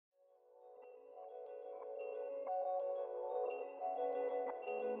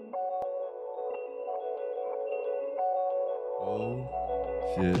Oh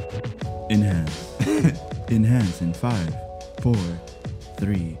shit. Enhance. Enhance in 5, 4,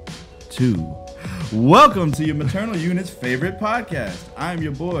 3, 2. Welcome to your maternal unit's favorite podcast. I'm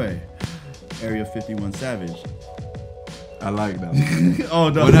your boy, Area 51 Savage. I like that one. Oh,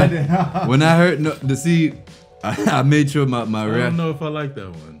 no. When I heard I made sure my I don't know if I like that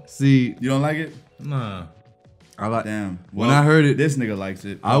one. See, You don't like it? Nah. I like. Damn. When I heard it, This nigga likes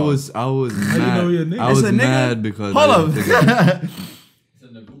it. I was How mad. you know he a nigga? I was It's a nigga? mad because Hold I up. didn't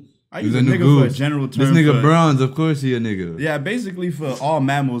think I He's use a a nigga new for a goose. general This term. nigga for, bronze, of course he a nigga. Yeah, basically for all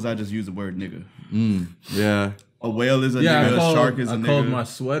mammals, I just use the word nigga. Yeah. A whale is a Yeah, nigga, a shark is a I nigga. called my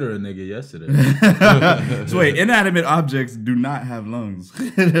sweater a nigga yesterday. So wait, inanimate objects do not have lungs.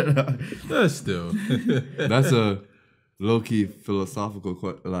 That's still. That's a low-key philosophical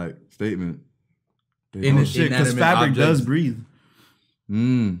statement. Oh shit, because Inanimate fabric does objects. breathe.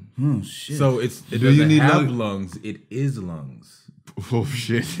 Oh shit. So it Do doesn't you need have lungs? lungs. It is lungs. Oh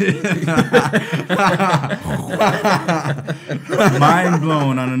shit. Mind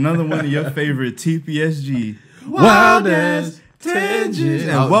blown on another one of your favorite TPSG Wild ass tangents.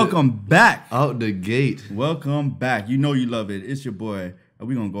 And welcome back. Out the gate. Welcome back. You know you love it. It's your boy.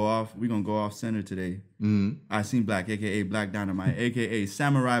 We gonna go off center today. I seen Black, aka Black Dynamite, aka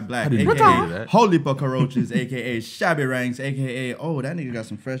Samurai Black, didn't aka know that. Holy Cockroaches, aka Shabby Ranks, aka oh that nigga got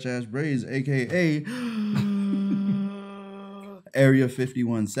some fresh ass braids, aka Area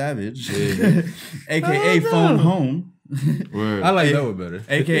 51 Savage, aka Phone Home, Word. I like that one better.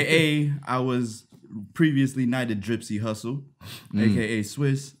 aka I was previously knighted Dripsy Hustle, aka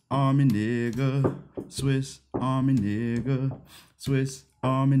Swiss Army Nigga, Swiss Army Nigga, Swiss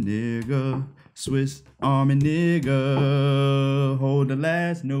Army Nigga, Swiss Army Nigga, hold the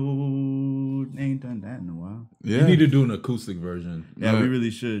last note. Ain't done that in a while. Yeah. You need to do an acoustic version. Yeah, we really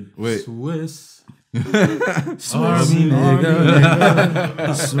should. Wait. Swiss. Swiss Army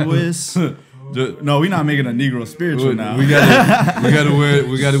nigga. Swiss. No, we're not making a Negro spiritual now. We gotta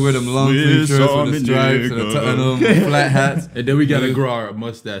wear them long sleeve Swiss shirts with Army the stripes and nigga. them flat hats. And then we gotta grow our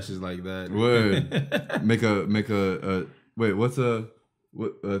mustaches like that. Word. Make a wait. What's a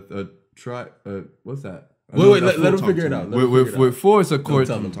what's that? Wait, That's let full him figure talk it to out. me. Let him figure it out. With four, it's a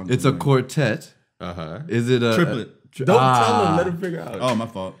tell him. It's a quartet. Uh-huh. Is it a Triplet. Don't tell him. Let him figure out. Oh, my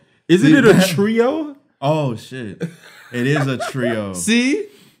fault. Isn't it a trio? Oh, shit. It is a trio. See,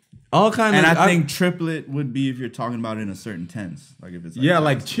 all kind And of. I think triplet would be if you're talking about it in a certain tense. Like if it's like Yeah,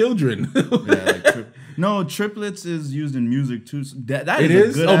 like children. yeah, like no, triplets is used in music too. So that It is.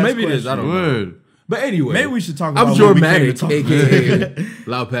 is? A good Oh, ass maybe it is. I question. don't know. Word. But anyway, Maybe we should talk about I'm what we came to Jormatic, talk aka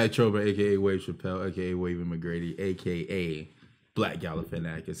Loud Pat Trober, aka Wave Chappelle, aka Wavy McGrady, aka Black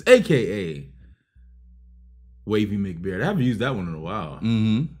Galifianakis, aka Wavy McBeard. I haven't used that one in a while.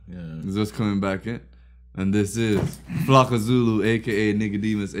 Yeah. It's just coming back in. And this is Flocka Zulu, aka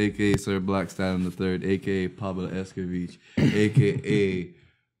Nicodemus, aka Sir Black Stallion III, aka Pablo Escovich, aka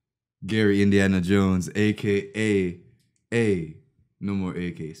Gary Indiana Jones, aka no more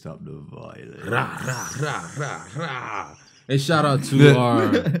AK, stop the violence. Rah, rah, rah, rah, rah. And shout out to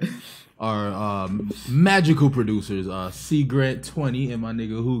our magical producers, C Grant 20 and my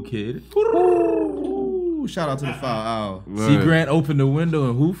nigga Who Kid. Ooh, shout out to the foul owl. C Grant opened the window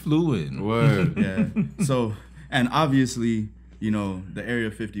and Who flew in. Word. Yeah. So, and obviously, you know, the Area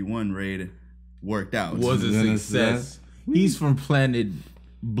 51 raid worked out. Was a Yeah, success. He's from planet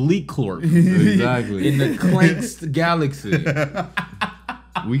Bleakclork Exactly. in the Clankst galaxy.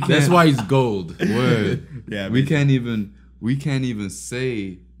 We can't, That's why he's gold. Word. Yeah, we can't even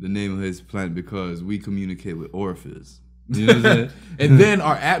say the name of his planet because we communicate with Orpheus. You know what I'm saying? And then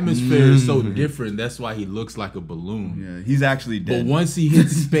our atmosphere is so different. That's why he looks like a balloon. Yeah, he's actually But dead. once he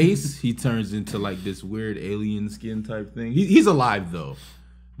hits space, he turns into like this weird alien skin type thing. He's alive though,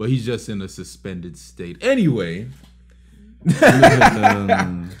 but he's just in a suspended state. Anyway, You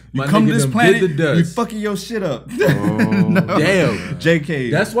my come nigga to this done planet, bit the dust. you fucking your shit up. Damn.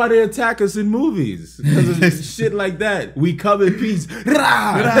 JK. That's why they attack us in movies. Because of shit like that. We come in peace.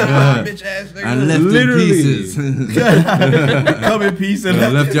 Rah! bitch ass nigga. I left Literally. in pieces. Come in peace and I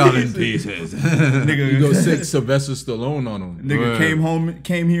left y'all in pieces. pieces. Nigga, You go sick Sylvester Stallone on him. nigga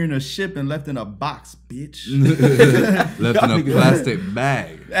came here in a ship and left in a box, bitch. Left in a plastic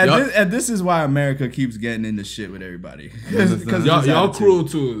bag. And this is why America keeps getting into shit with everybody. Because Y'all cruel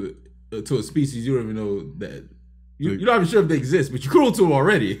to a species you don't even know that. You're not even sure if they exist, but you're cruel to them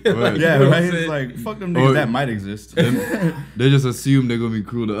already. Right. Yeah, You know what right. I'm It's saying? like fuck them niggas Or- that might exist, They just assume they're gonna be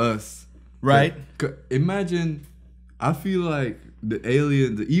cruel to us. right? Imagine, I feel like the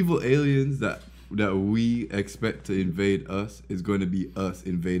evil aliens that we expect to invade us is going to be us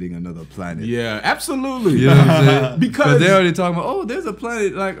invading another planet. Yeah, absolutely. You know what I'm saying? Because they're already talking about, oh, there's a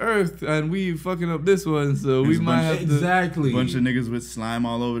planet like Earth, and we fucking up this one, so we might have to. Exactly. Bunch of niggas with slime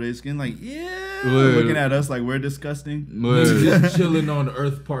all over their skin, like, yeah, Word. looking at us like we're disgusting. Niggas just chilling on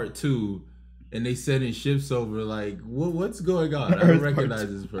Earth Part 2, and they sending ships over. Like, what's going on? I don't recognize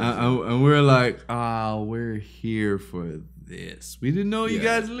this person. And we're like, we're here for this. We didn't know you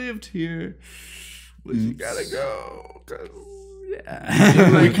guys lived here, but you gotta go. 'Cause, yeah.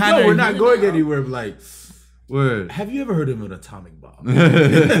 Like, no, we're not going anywhere. Like, Word. have you ever heard of an atomic bomb?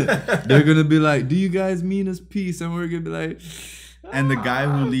 They're gonna be like, do you guys mean us peace? And we're gonna be like, And the guy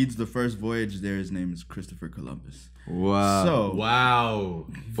who leads the first voyage there, his name is Christopher Columbus. wow. So Wow,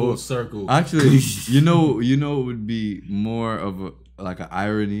 full circle. Actually, you know, it would be more of a like an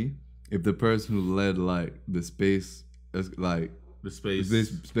irony if the person who led like the space, like the space. this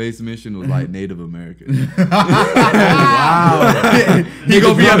space mission was like Native American. Wow. he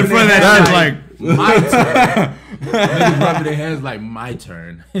gonna be on the front of that shit like My turn. Niggas rubbing their hands like my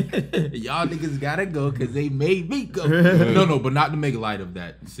turn. Y'all niggas gotta go because they made me go. No, but not to make light of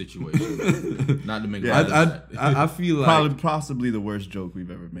that situation. Not to make light of that. I feel like possibly the worst joke we've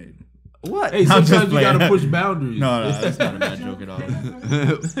ever made. what? Hey, I'm just sometimes you playing. gotta push boundaries. No, that's not a bad joke at all.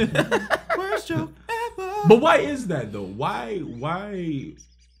 Worst joke ever. But why is that though? Why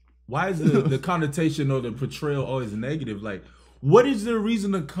is the connotation or the portrayal always negative? Like, what is the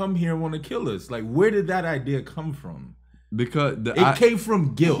reason to come here and want to kill us? Like, where did that idea come from? Because It came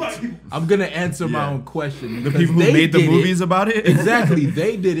from guilt. I'm gonna answer my own question. The people who made the movies about it? Exactly.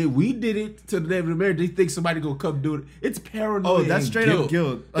 They did it. We did it to the Native American. They think somebody gonna come do it. It's paranoia. Oh, that's and straight up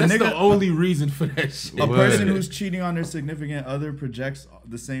guilt. A That's nigga- the only reason for that shit. A Word. person who's cheating on their significant other projects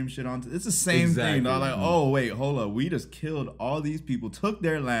the same shit onto. It's the same Exactly. thing. They're like, oh wait, hold up. We just killed all these people, took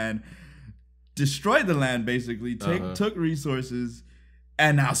their land, destroyed the land basically, took resources,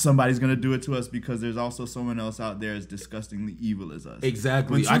 and now somebody's gonna do it to us because there's also someone else out there as disgustingly evil as us.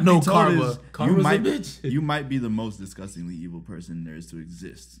 Exactly. When I truth know be told karma. is, Karma's you might, a bitch. you might be the most disgustingly evil person there is to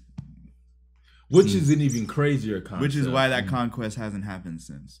exist. Which is an even crazier concept. Which is why that conquest hasn't happened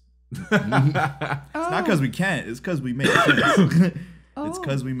since. It's not because we can't. It's because we make sense. It's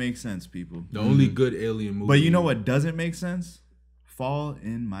because we make sense, people. the only good alien movie. But you know what doesn't make sense? Fall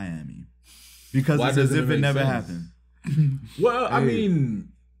in Miami. Because Why it's as doesn't if it it make never sense? happened. Well, I mean,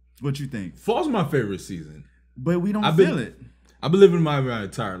 What you think? fall's my favorite season. But we don't I've feel been- it. I've been living in Miami my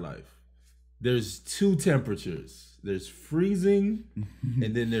entire life. There's two temperatures. There's freezing,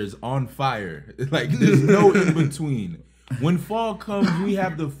 and then there's on fire. Like, there's no in between. When fall comes, we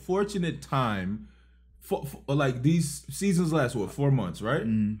have the fortunate time. Like, these seasons last, what, 4 months, right?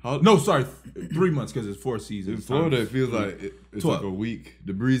 No, sorry, 3 months because it's 4 seasons. in Florida, it feels like it's 12. like a week.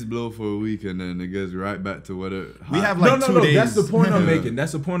 The breeze blow for a week, and then it gets right back to what it. We have No, like no, 2 no. days. That's the point I'm making.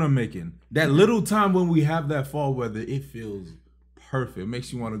 That's the point I'm making. That little time when we have that fall weather, it feels perfect. It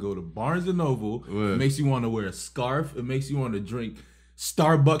makes you want to go to Barnes and Noble. Word. It makes you want to wear a scarf. It makes you want to drink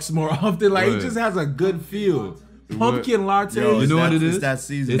Starbucks more often. Like, Word. it just has a good feel. Pumpkin lattes. Yo, You know what it's it is? that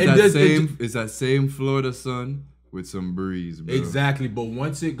season. It's And that does- same. It's that same Florida sun with some breeze, bro. Exactly. But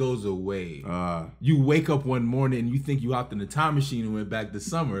once it goes away, you wake up one morning and you think you hopped in the time machine and went back to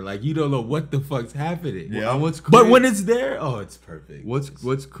summer. Like, you don't know what the fuck's happening. Yeah. And what's But when it's there, oh, it's perfect.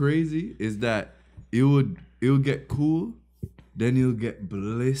 What's crazy is that it'll get cool, then it'll get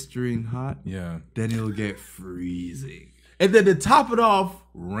blistering hot, Yeah. then it'll get freezing. And then to top it off,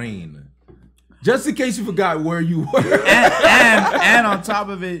 rain. Just in case you forgot where you were. and on top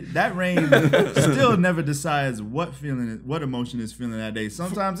of it, that rain still never decides what emotion is feeling that day.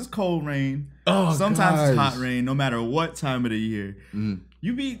 Sometimes it's cold rain. Oh, sometimes it's gosh. hot rain. No matter what time of the year,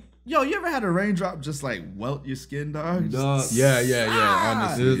 you ever had a raindrop just like welt your skin, dog? Dog. Yeah,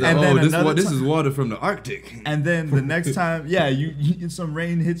 honestly. It was like, And then this another is water from the Arctic. And then the next time, you some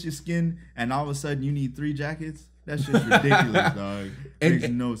rain hits your skin, and all of a sudden you need 3 jackets. That shit's ridiculous, dog. Makes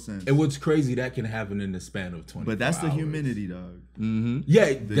no sense. And what's crazy, that can happen in the span of 24 But that's the hours. humidity, dog. Yeah,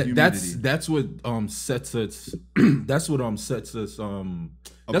 humidity. that's what sets us that's what sets us that's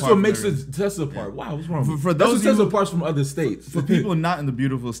Apart what from makes everything. us sets us apart. Wow, what's wrong? For That's those what of sets you us apart from other states. For people not in the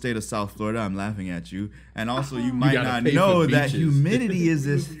beautiful state of South Florida, I'm laughing at you. And also, you might gotta not pay for know that beaches. humidity is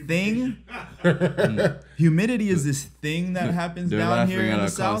this thing. Humidity is this thing that happens They're down laughing here at in our the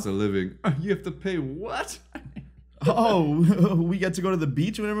cost South. of living. You have to pay what? Oh, we get to go to the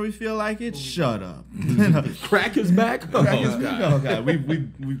beach whenever we feel like it? Shut up. Crack is back. Oh, God. Oh, God.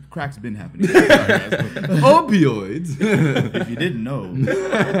 We've crack's been happening. Opioids. If you didn't know,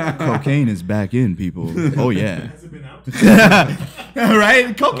 cocaine is back in, people. Oh, yeah. Has it been out?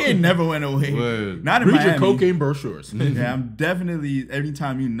 Right? Cocaine never went away. Word. Not in Read Miami. your cocaine brochures. Yeah, I'm definitely, every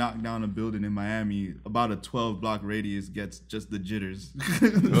time you knock down a building in Miami, about a 12-block radius gets just the jitters.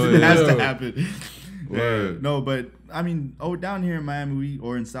 Oh, It has yeah. to happen. Word. No, but I mean, down here in Miami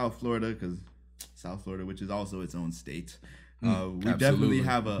or in South Florida, because South Florida, which is also its own state, we absolutely. definitely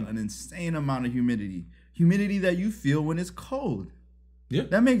have an insane amount of humidity. Humidity that you feel when it's cold. Yeah.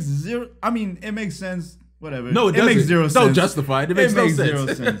 That makes zero, I mean, it makes sense. Whatever. No, it doesn't. makes zero sense. Don't justify it. It makes no sense. zero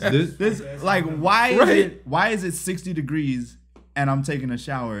sense. This like why is it 60 degrees and I'm taking a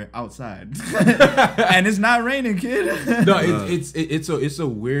shower outside and it's not raining, kid? No, it's a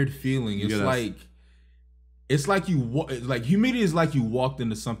weird feeling. It's like humidity is like you walked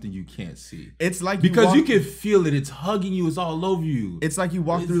into something you can't see. It's like Because you can feel it. It's hugging you. It's all over you. It's like you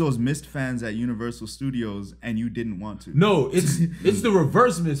walk through those mist fans at Universal Studios and you didn't want to. No, it's the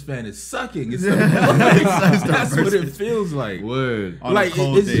reverse mist fan. It's sucking. It's that's what it feels like. Word. On a Like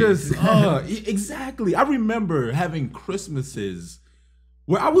cold it's day. just exactly. I remember having Christmases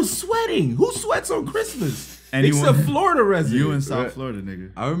where I was sweating. Who sweats on Christmas? Anyone. Except Florida residents. You in South Florida,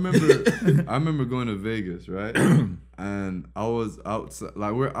 nigga. I remember going to Vegas, right? And I was outside,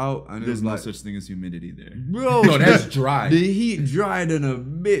 like we're out, and There's it was no like, such thing as humidity there. bro, No, that's dry. The heat drier than a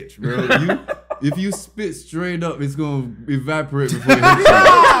bitch, bro. If you spit straight up, it's gonna evaporate before it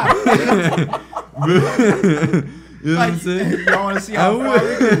hits you. You know what I'm saying? Y'all want to see how far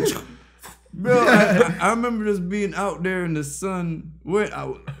we can? Bro, I remember just being out there in the sun,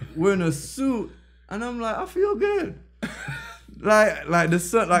 wearing a suit, and I'm like, I feel good. like the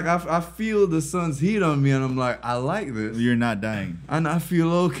sun, like I feel the sun's heat on me, and I'm like, I like this, You're not dying. and I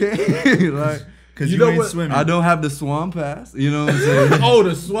feel okay. Like, Because You you, know ain't what? swimming. I don't have the swamp pass. You know what I'm saying? Oh,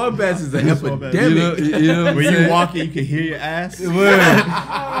 the swamp bass is an Swamp bass. epidemic. You know what I'm When you saying? walk it, you can hear your ass. Word.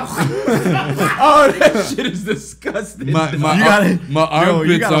 Oh, that shit is disgusting. My You gotta-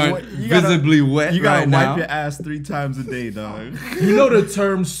 armpits you gotta- aren't you gotta- visibly wet You gotta right wipe now. your ass 3 times a day, dog. You know the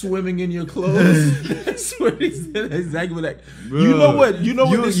term "swimming in your clothes." That's what he said. Exactly what that. You know what? You know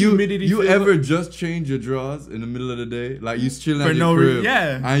what this humidity. You feels ever like? just change your drawers in the middle of the day? Like you chilling For at no your crib, reason,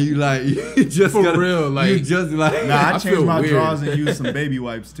 yeah. and you like you just For gotta, real, like- you just like Nah, I I change feel my weird. drawers and use some baby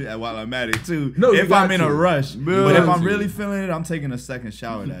wipes too while I'm at it too. No, you if got I'm in to. a rush, Bro. but if Got I'm to. really feeling it, I'm taking a second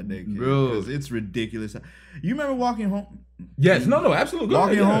shower that day, Bro. because it's ridiculous. You remember walking home? Yes, no, absolutely. Go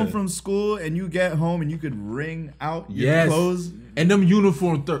Walking ahead, home yeah. from school and you get home and you could wring out your Yes. clothes. And them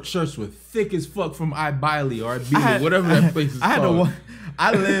uniform shirts were thick as fuck from Ibiley or I Ibiley, had- whatever that place is I had to. called. wa-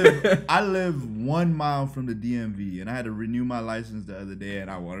 I live 1 mile from the DMV, and I had to renew my license the other day,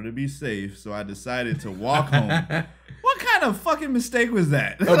 and I wanted to be safe, so I decided to walk home. What kind of fucking mistake was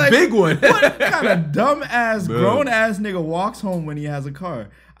that? A big one. What kind of dumb ass, Bro. grown ass nigga walks home when he has a car?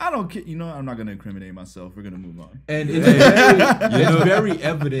 I don't care. You know, I'm not gonna incriminate myself. We're gonna move on. And it's very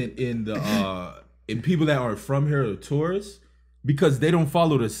evident in the in people that are from here or tourists because they don't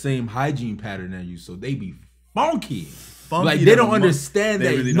follow the same hygiene pattern as you, so they be funky. Funky Like to they the don't mo- understand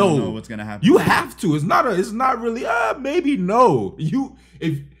they that. really no, don't know what's gonna happen. You have to. It's not really. Maybe no.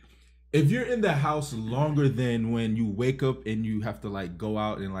 If you're in the house longer than when you wake up and you have to like go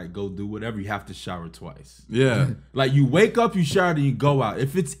out and like go do whatever, you have to shower twice. yeah. Like you wake up, you shower, then you go out.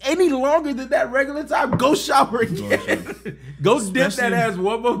 If it's any longer than that regular time, go shower again. Go dip that Especially- ass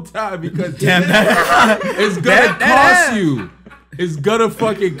one more time because Damn that. it's gonna That cost ass. you. It's gonna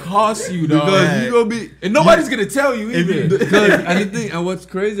fucking cost you, dog. Because you gonna be And nobody's gonna tell you either. and what's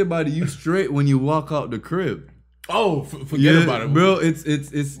crazy about it, you straight when you walk out the crib. Oh, forget about it, bro. It's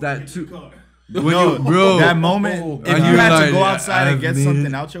that too. When No, you, bro, that moment, Oh, if and you you're had to like, go outside and I've get made something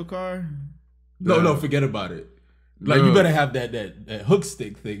it. out your car, No, forget about it. Like Bro. you better have that hook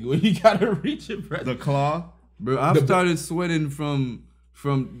stick thing where you gotta reach it, bro. the claw. bro, I've started sweating from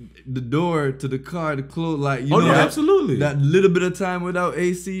the door to the car to close. Like you Oh, know, no, that, absolutely. that little bit of time without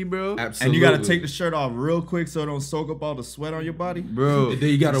AC, bro. Absolutely. And you gotta take the shirt off real quick so it don't soak up all the sweat on your body. Bro, And then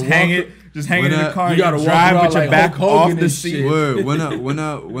you gotta Just walk hang it, just hang it When in I- the car. you and gotta walk drive around with your like back Hulk off Hogan the and seat. shit. word.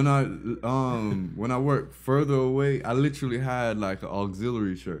 When I work further away, I literally had like an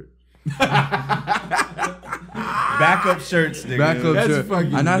auxiliary shirt. Backup shirts, nigga. Backup That's shirt.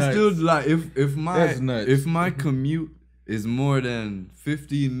 fucking And I nuts. still like if That's nuts. if my commute is more than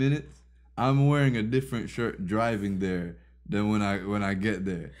 15 minutes, I'm wearing a different shirt driving there than when I get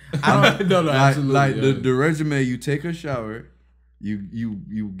there. no, Like, absolutely. like yeah. the regimen, you take a shower,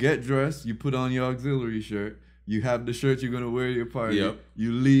 you get dressed, you put on your auxiliary shirt, you have the shirt you're gonna wear to your party, Yep.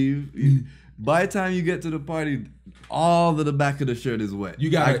 you leave. By the time you get to the party, all of the back of the shirt is wet. You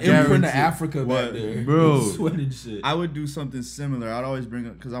got I an imprint of guarantee. Africa What? back there. Bro. Sweat and shit. I would do something similar. I'd always bring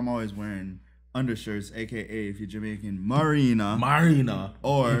up, because I'm always wearing undershirts, aka if you're Jamaican, Marina,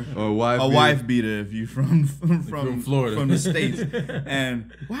 Or or a wife beater if you from Florida, from the States.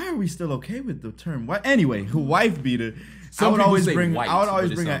 And why are we still okay with the term? Why anyway? Wife beater. I would always bring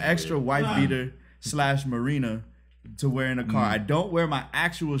an extra wife beater / Marina to wear in a car. I don't wear my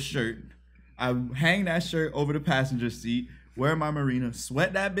actual shirt. I hang that shirt over the passenger seat. Wear my Marina,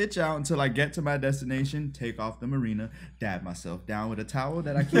 sweat that bitch out until I get to my destination, take off the Marina, dab myself down with a towel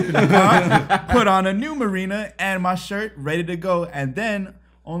that I keep in the car, put on a new Marina and my shirt ready to go. And then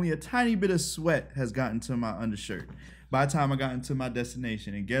only a tiny bit of sweat has gotten to my undershirt by the time I got into my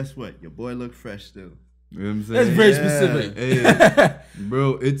destination. And guess what? Your boy looked fresh still. You know what I'm saying? That's very specific. Hey,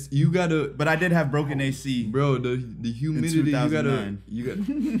 bro, you gotta. But I did have broken AC. Bro, the humidity, you got.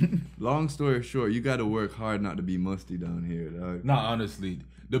 Long story short, you gotta work hard not to be musty down here, dog. Nah, honestly,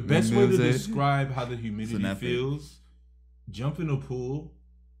 the best way to describe how the humidity feels: jump in a pool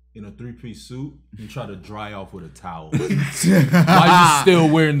in a 3-piece suit and try to dry off with a towel while you're still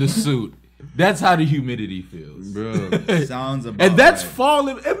wearing the suit. That's how the humidity feels, bro. Sounds about and that's right. fall.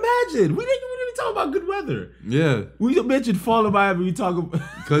 Imagine we didn't even talk about good weather. Yeah, we mentioned fall in Miami. We talk about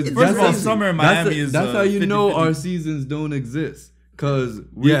because first of all, summer in Miami is. That's how you know 50-50. our seasons don't exist. Cause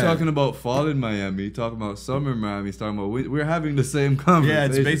we're talking about fall in Miami, talking about summer in Miami, talking about we're having the same conversation. Yeah,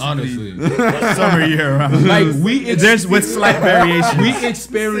 it's basically honestly summer year round. like there's with slight variation. We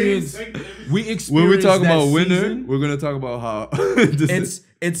experience. When we talk about winter, we're gonna talk about how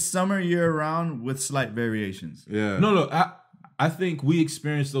it's summer year round with slight variations. Yeah. No. I think we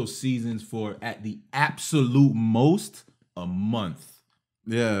experience those seasons for at the absolute most a month.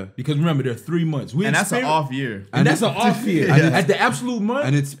 Yeah. Because remember, there are 3 months. And that's an off year. And that's an off year. At the absolute month.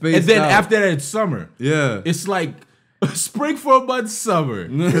 And it's spaced And then out. after that, it's summer. Yeah. It's like spring for a month, summer.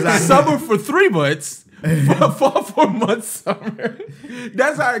 Summer for 3 months. Fall for a month, summer.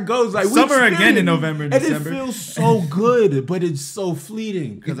 That's how it goes. Like summer again in November, and December. it feels so good, but it's so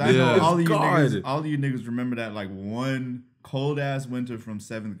fleeting. Because I know all of you niggas remember that like one cold ass winter from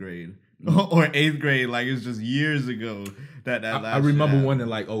 7th grade or 8th grade. Like it's just years ago. I remember one in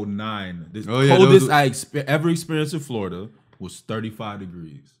like 2009. The yeah, coldest I ever experienced in Florida was 35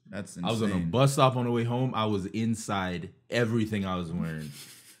 degrees. That's insane. I was on a bus stop on the way home. I was inside everything I was wearing.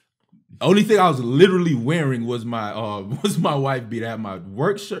 The only thing I was literally wearing was my wife beater. I had my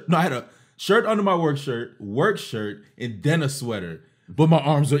work shirt. No, I had a shirt under my work shirt, and then a sweater. But my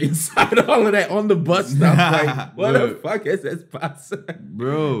arms were inside all of that on the bus stop. Like, what the fuck is this possible?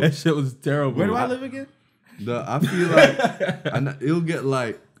 Bro. That shit was terrible. Where do I live again? I feel like it'll get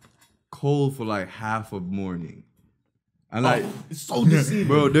like cold for like half of morning. And like it's so deceiving.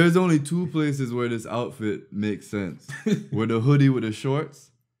 Bro, there's only 2 places where this outfit makes sense. With the hoodie with the shorts.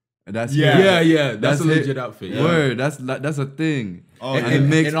 And that's that's a legit outfit. Yeah. Word, that's a thing. Oh, and it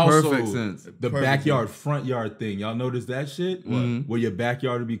makes also, perfect sense. The backyard, front yard thing. Y'all notice that shit? Mm-hmm. Where your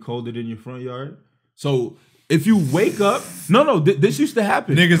backyard would be colder than your front yard? So if you wake up, this used to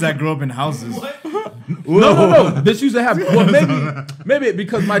happen. Niggas that grew up in houses. No. This used to happen. Well, maybe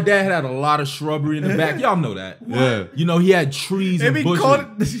because my dad had a lot of shrubbery in the back. Y'all know that. Yeah. You know, he had trees and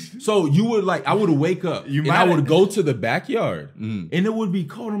bushes. So you would I would wake up and I would go to the backyard and it would be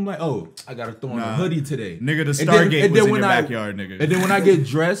cold. I'm like, oh, I gotta throw on a hoodie today. Nigga, the Stargate was in your backyard, nigga. And then when I get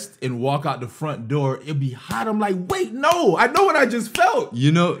dressed and walk out the front door, it'd be hot. I'm like, wait, no, I know what I just felt.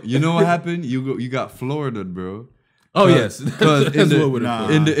 You know what happened? You got Florida, bro. Oh yes, because in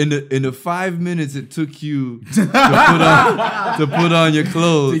the 5 minutes it took you to put on your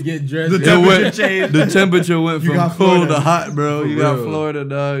clothes, to get dressed, the temperature went from cold to hot, bro. You got Florida,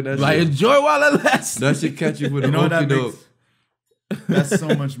 dog. Enjoy while it lasts. That should catch you with an okey doke. That's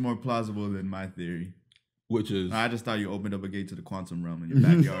so much more plausible than my theory. Which is, I just thought you opened up a gate to the quantum realm in your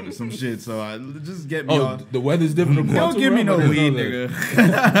backyard or some shit. So just get me off. The weather's different. Don't give me no weed, nigga.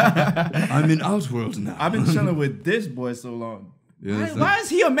 I'm in Outworld now. I've been chilling with this boy so long. Yes, why is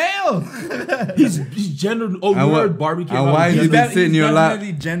he a male? he's gender. Oh, you heard Barbie came out. And why has he been sitting in your lap?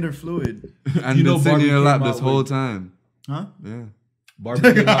 He's gender fluid. And you know been sitting in your lap this whole time. Huh? Yeah.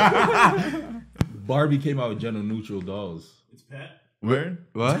 Barbie came out with gender neutral dolls. It's Pat. Where?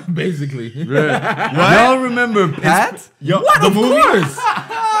 What? Basically. Y'all remember Pat? What? Of course.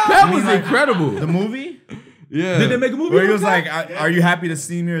 Pat was incredible. The movie? Yeah. Did they make a movie? Where he was like, "Are you happy to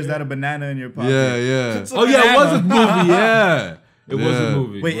see me, or is that a banana in your pocket?" Yeah. Oh yeah, it was a movie. Yeah. It was a Yeah.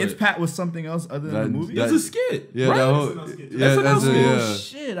 movie. Wait, but It's Pat was something else other than the movie? it's a skit. Yeah, right? that whole, yeah, that's a, Oh yeah.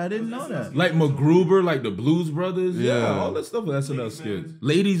 shit, I didn't know that. Like MacGruber, like the Blues Brothers. Yeah, Yeah. all that stuff was SNL skits.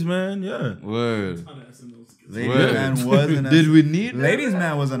 Ladies Man, yeah. Word. Ladies Word. Man was an Did we need that? Ladies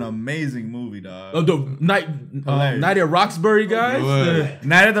Man was an amazing movie, dog. Oh, the Night at Roxbury guys. Word.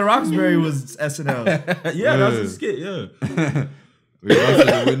 Night at the Roxbury was SNL. Yeah, that was Word. a skit. Yeah. We rushed to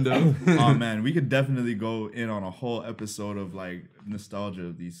the window. Oh man, we could definitely go in on a whole episode of like nostalgia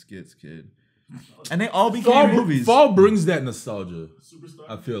of these skits, kid. And they all became movies. Fall brings that nostalgia.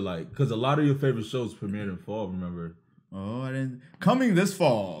 I feel like because a lot of your favorite shows premiered in fall. Remember? Oh, I didn't. Coming this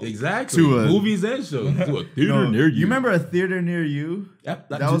fall. Exactly. To a- Movies and shows to a theater No, near you. you remember a theater near you? Yep,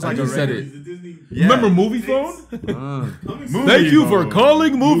 That was like a said record. it. Yeah. Remember Movie Phone? Movie Thank you for phone.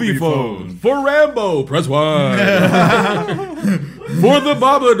 calling Movie phone. Phone. For Rambo, press 1. For the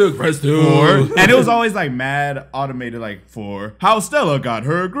Babadook, press 2. And it was always like mad automated, like for how Stella got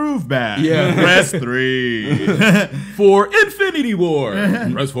her groove back. Yeah. Press 3. For Infinity War,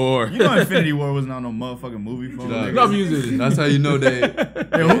 press 4. You know Infinity War wasn't on no motherfucking movie phone. Dog. nigga. Stop using it. That's how you know they.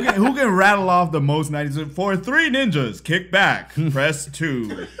 Hey, who can rattle off the most 90s? For 3 ninjas, kick back. Press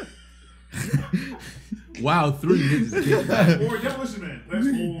 2. Wow, 3 ninjas kick back. Or Demolition Man, press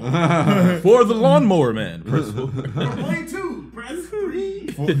 4. For the Lawnmower Man, press 4. Blade 2, press 3.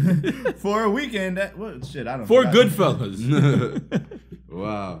 For a weekend, what shit? I don't. For know. Goodfellas.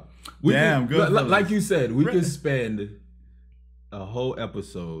 Wow. Damn, Goodfellas. Like you said, we could spend a whole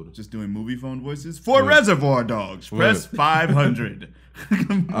episode. Just doing movie phone voices for Reservoir Dogs. Press 500.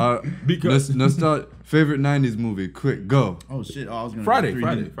 Because- Favorite 90s movie, quick, go. Oh shit! Oh, I was gonna Friday. go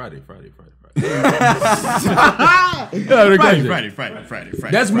Friday.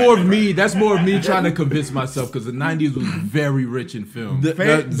 That's Friday. more of me. That's more of me trying to convince myself because the '90s was very rich in film.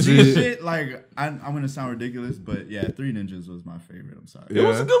 See, shit, like I'm gonna sound ridiculous, but yeah, Three Ninjas was my favorite. I'm sorry. It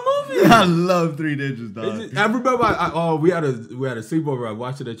was a good movie. I love Three Ninjas, dog. I remember. We had a sleepover. I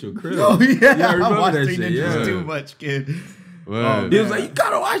watched it at your crib. Oh yeah, I I remember watched that Three shit. Ninjas Yeah. too much, kid. Word. He was like, "You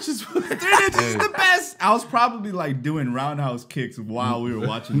gotta watch this." Three Ninjas is the best. I was probably like doing roundhouse kicks while we were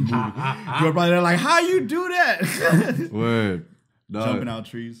watching the movie. You were probably there like, how you do that? Word. Dog. Jumping out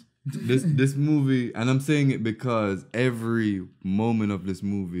trees. This movie, and I'm saying it because every moment of this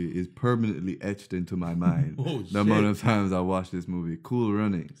movie is permanently etched into my mind. Oh, the amount of times I watched this movie. Cool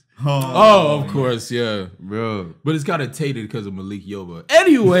Runnings. Oh, of course, yeah. Bro. But it's kind of tainted because of Malik Yoba.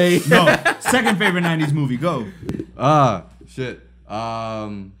 Anyway, No, second favorite '90s movie. Go. Shit.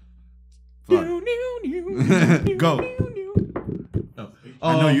 Fuck. Go.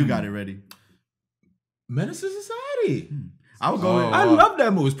 I know you got it ready. Menace to Society. I'll go. Oh. I love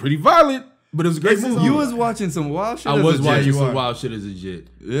that movie. It's pretty violent, but it was a great movie. You was watching some wild shit. I as was a watching kid. some wild shit as a jit.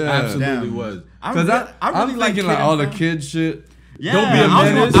 Yeah. Absolutely Damn. was. Because I'm thinking like all the kids shit. Yeah, Don't be a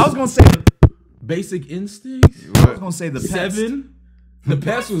menace. I was gonna say. Basic Instincts. I was gonna say the Pest. 7. The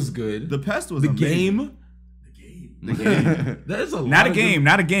Pest was good. The Pest was The amazing. Game. The game. There's a lot Not a of game.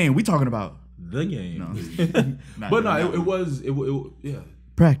 Not a game. We talking about. The Game. No. But no, it was yeah.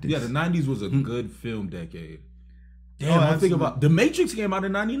 practice. Yeah, the 90s was a good film decade. Damn, Oh, I'm thinking absolutely. about The Matrix came out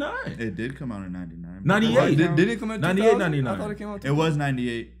in 99. It did come out in '99. 98. Did it come out 98, 2000? 99. I thought it came out It was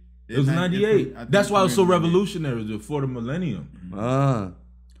 '98. It was 98. That's why it was so revolutionary before the millennium.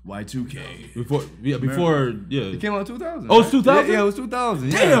 Y2K. Before It came out 2000. Oh, it's 2000? Yeah, it was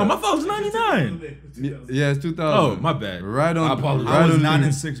 2000. Yeah. Damn, I thought it was 99. Yeah, it's 2000. Oh, my bad. Right on. I apologize. Right I was on not the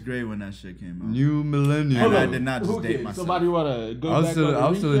in 6th grade when that shit came out. New millennium. And I did not just date myself. Somebody wanna go I was back still- on the I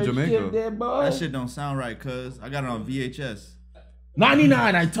was still in research Jamaica. tip there, boy? That shit don't sound right, cuz I got it on VHS.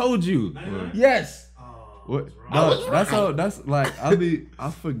 99, I told you. Yes. What? No, that's how. That's like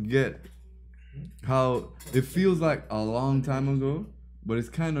I forget how it feels like a long time ago, but it's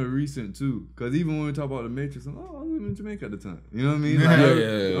kind of recent too. Cause even when we talk about the Matrix, I was in Jamaica at the time. You know what I mean? Like, Yeah, I yeah,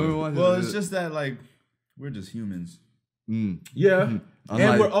 yeah. remember watching Well, it. it's just that like we're just humans. Yeah. Unlike,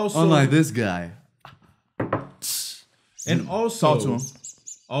 And we're also unlike this guy. and also Talk to him.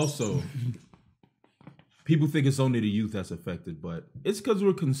 Also, people think it's only the youth that's affected, but it's because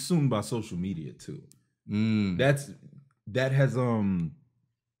we're consumed by social media too. That has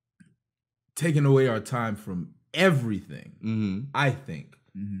taken away our time from everything. I think.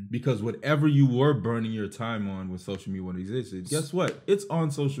 Because whatever you were burning your time on when social media existed, guess what? It's on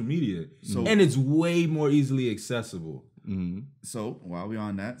social media. And it's way more easily accessible. So while we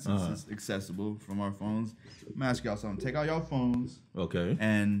on that, since it's accessible from our phones, I'm gonna ask y'all something. Take out your phones, Okay.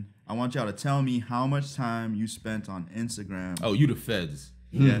 and I want y'all to tell me how much time you spent on Instagram. Oh, you the feds.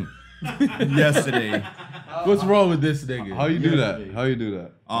 Yeah. Yesterday. What's wrong with this nigga? How you do that? How you do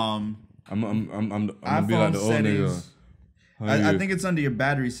that? Um, I'm gonna be iPhone like the old settings. nigga. I think it's under your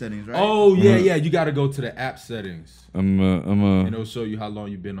battery settings, right? Oh yeah. You got to go to the app settings, I'm and it'll show you how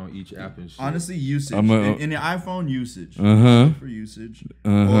long you've been on each app and shit. Honestly, usage in your iPhone usage. For usage,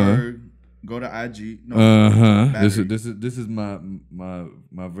 or go to IG. No, This is my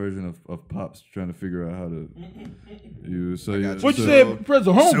version of Pops trying to figure out how to use. So you, What you said? Press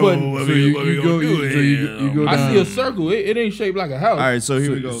the home button. So you go I down. see a circle. It ain't shaped like a house. All right, so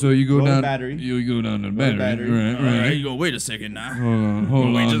here we go. So you go down. to battery. You go down to Go to battery. battery. Right. All right, you go. Wait a second now. Hold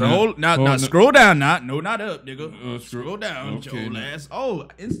on. Wait, just hold. Now scroll down. No, not up, nigga. Scroll down. Okay. Your ass. Oh,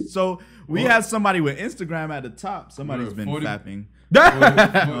 so we have somebody with Instagram at the top. Somebody's been 40 fapping.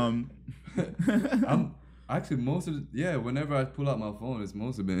 I'm actually whenever I pull out my phone, it's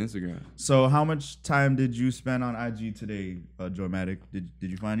mostly been Instagram. So how much time did you spend on IG today, Joymatic? Did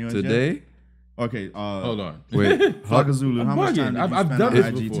you find yours yet? Today? Okay. Hold on. Wait. Flocka Zulu, how much time did you I've spend done on this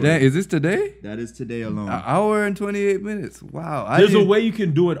IG before. today? Is this today? That is today alone. An hour and 28 minutes. Wow. There's a way you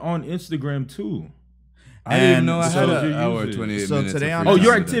can do it on Instagram too. I didn't And know I had so an you hour use it. 28 So minutes. today of I'm free Oh, time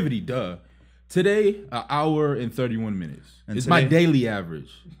your today. activity, duh. Today, an hour and 31 minutes. And It's my today? daily average.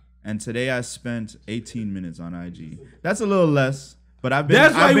 And today I spent 18 minutes on IG. That's a little less, but I've been.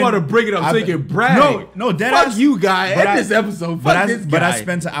 That's why I've you been- want to bring it up so I've you been- can brag. No, dead Fuck ass. you, guy. But End I- this episode. Fuck But I, this guy. but I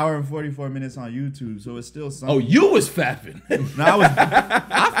spent an hour and 44 minutes on YouTube, so it's still something. Oh, you was fapping. No,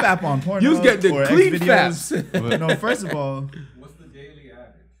 I fap on porn. You was getting the clean faps. No, first of all, What's the daily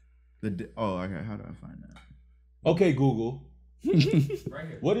average? Okay. How do I find that? Okay, Google. Right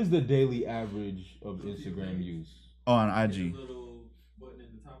here. What is the daily average of Instagram use? Oh, on There's IG. a little button in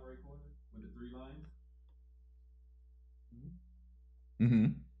the top right corner with the 3 lines. Mm-hmm.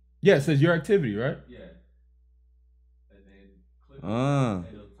 Yeah, it says your activity, right? Yeah. And then click Ah. and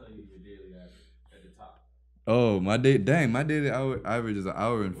it'll tell you your daily average at the top. Oh, my daily hour average is an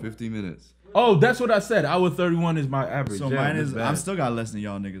hour and 50 minutes. Oh, that's what I said. Hour 31 is my average. So Yeah, mine that's is. bad. I'm still got less than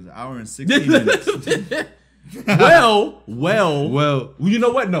y'all niggas. An hour and 16 minutes. Well, you know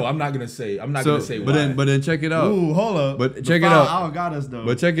what? No, I'm not gonna say. I'm not gonna say. but then check it out. Ooh, hold up. But The check it foul out. hour got us though.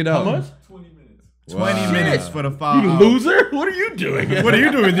 But check it how out. much? 20 minutes. 20 Wow. minutes for the foul. You hour. loser! What are you doing? What are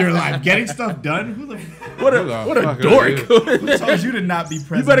you doing with your life? Getting stuff done? Who the What a Fuck dork! who told you to not be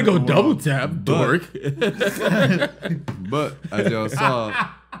present? You better in go the world? double tap, dork. But as y'all saw,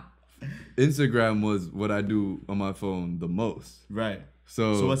 Instagram was what I do on my phone the most. Right.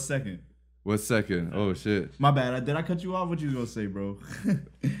 So, So what's second? what's second? Oh shit. My bad. Did I cut you off? What you gonna say, bro?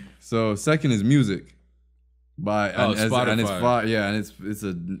 So second is music. And it's Spotify. it's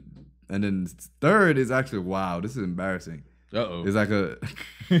a and then third is actually wow, this is embarrassing. Uh-oh. It's like a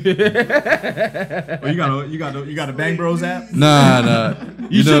Oh, you got a Bang Bros app? nah.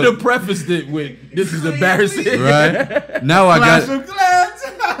 You should know, have prefaced it with "This is embarrassing." right? Now I Clash got of Clans.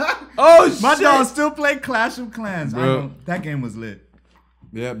 Oh shit! My dog still play Clash of Clans. Bro. That game was lit.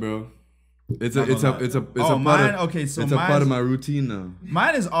 yeah, bro. It's Not a gonna lie. Oh, part mine- of okay, so it's a part mine's- of my routine now.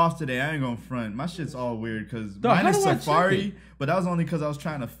 Mine is off today. I ain't gonna front. My shit's all weird because Dog, mine how is do I check Safari, it? but that was only because I was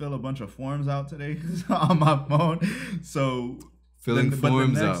trying to fill a bunch of forms out today on my phone. So Filling but the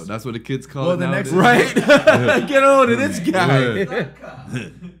forms next- out. That's what the kids call Well, it the next- nowadays. Right? Get on to this guy. Word.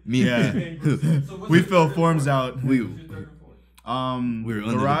 Me. yeah, So what's we the fill third forms one? out. We What's your third and fourth? were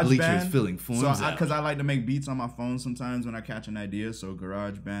under the GarageBand. bleachers filling forms out. Because I like to make beats on my phone sometimes when I catch an idea. So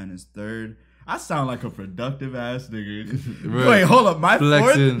GarageBand is third. I sound like a productive ass nigga. Right. Wait, hold up.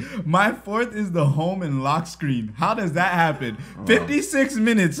 Flexing. My fourth is the home and lock screen. How does that happen? Oh. 56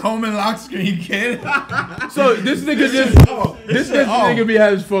 minutes home and lock screen, kid. So this nigga nigga be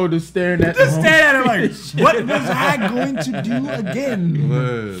having his phone just staring at. Just the stand at it like, what was I going to do again?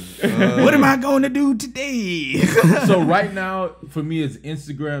 Word. What am I going to do today? So right now, for me, it's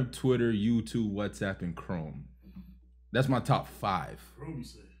Instagram, Twitter, YouTube, WhatsApp, and Chrome. That's my top 5. Room, you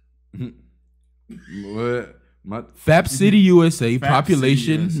said. What? My Fap City, USA, Fap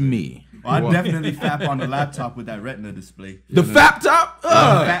population, City, USA. me. Well, I definitely fap on the laptop with that retina display. The Fap top?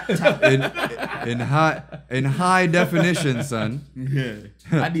 Fap top. in high definition, son.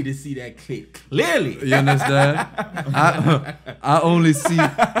 Yeah. I need to see that clip clearly. You understand? I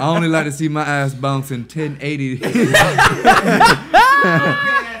only like to see my ass bounce in 1080.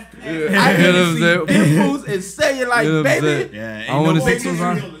 I You know need what to I'm see saying? pimples and say it like, You know what I'm baby. saying? Yeah, I want to see. pixels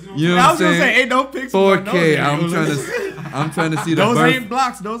on. You know I what was I'm gonna say, saying? ain't no pixels on 4K. those. I'm trying to see the Those birth. ain't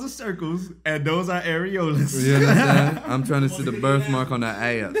blocks, those are circles, and those are areolas. You understand? I'm trying to see the birthmark on the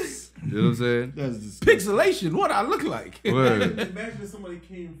ass. You know what I'm saying? That's disgusting. Pixelation, what I look like. Word. Imagine if somebody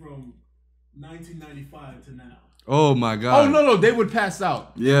came from 1995 to now. Oh my god. Oh no, they would pass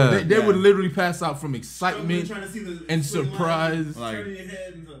out. Yeah. They would literally pass out from Trying excitement to see the and swing surprise. lines, Like, turning your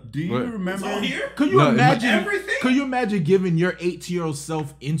head and stuff. Do you What? remember? It's all here? Could you No, imagine everything? Could you imagine giving your 18-year-old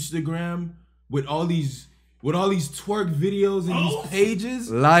self Instagram with all these twerk videos and Oh. these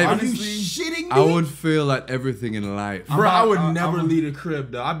pages? Life. Are you Honestly, shitting me? I would feel like everything in life. Bro, I would I'm never about- leave the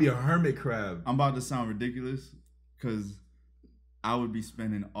crib though. I'd be a hermit crab. I'm about to sound ridiculous because I would be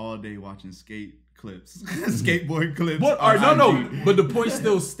spending all day watching skate clips, skateboard clips. What? on No, IG. but the point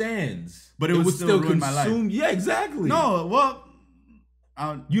still stands. But it would still ruin my life. Yeah, exactly. No, well,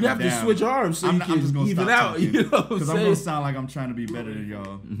 You'd have to switch arms so you I'm can just gonna even stop out. talking, You know what I'm because I'm gonna saying? sound like I'm trying to be better than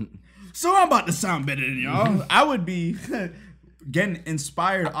y'all. So I'm about to sound better than y'all. I would be getting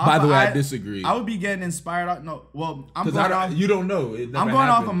inspired. Off By the way, I of- disagree. I would be getting inspired. I'm going off. You don't know. It never I'm going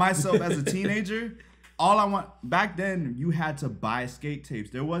off happened. of myself as a teenager. All I want back then, you had to buy skate tapes.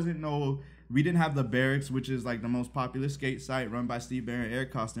 There wasn't no. We didn't have the Barracks, which is like the most popular skate site run by Steve Barron,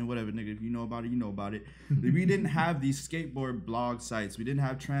 Eric Costin, whatever, nigga. If you know about it, you know about it. We didn't have these skateboard blog sites. We didn't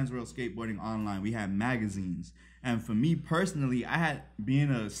have Transworld Skateboarding Online. We had magazines. And for me personally, I had being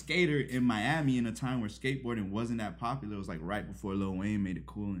a skater in Miami in a time where skateboarding wasn't that popular. It was like right before Lil Wayne made it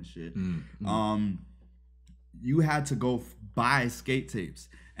cool and shit. You had to go buy skate tapes.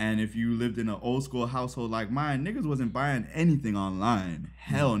 And if you lived in an old school household like mine, niggas wasn't buying anything online.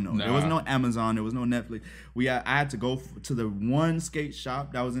 Hell no. There was no Amazon. There was no Netflix. I had to go to the one skate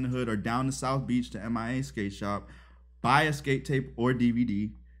shop that was in the hood or down to South Beach to MIA skate shop, buy a skate tape or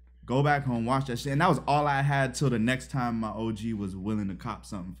DVD, go back home, watch that shit. And that was all I had till the next time my OG was willing to cop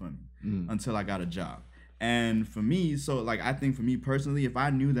something for me until I got a job. And for me, I think for me personally, if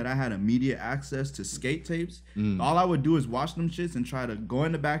I knew that I had immediate access to skate tapes, all I would do is watch them shits and try to go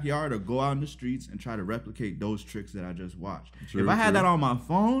in the backyard or go out in the streets and try to replicate those tricks that I just watched. If I had that on my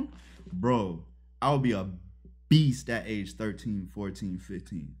phone, bro, I would be a beast at age 13, 14,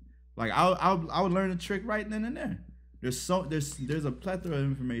 15. Like I would learn a trick right then and there. There's a plethora of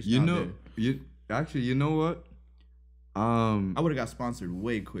information out there. You know what? I would have got sponsored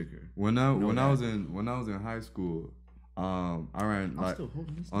way quicker. When I was in high school, I ran like still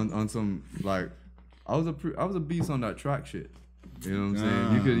holding this on some like I was a beast on that track shit. You know what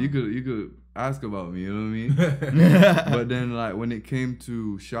I'm saying? You could ask about me. You know what I mean? But then like when it came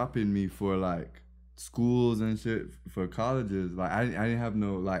to shopping me for like schools and shit for colleges, like I didn't have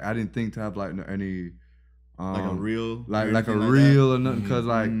no like I didn't think to have like any. Like a reel, like a that? reel or nothing, cause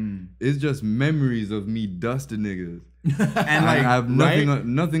like it's just memories of me dusting niggas, and like I have nothing right?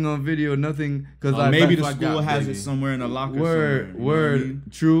 nothing on video, nothing, cause like Maybe back- the school has it somewhere in the locker. Word, somewhere, you know what I mean?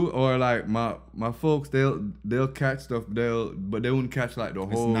 true, or like my folks, they'll catch stuff, but they won't catch like the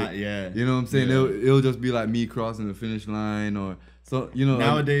It's whole. not, yeah. You know what I'm saying? It'll just be like me crossing the finish line, or so you know.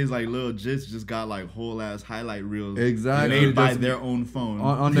 Nowadays, like Lil Jits just got like whole ass highlight reels, Exactly. made by Just their own phone.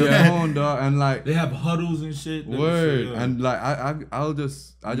 on their phone, dog, and like They have huddles and shit. word, Yeah. and like I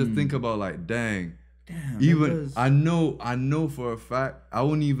just think about like dang. Damn, Even because- I know for a fact I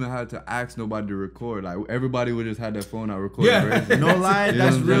wouldn't even have to ask nobody to record. Like everybody would just have their phone out recording. Yeah. Right? no lie, You know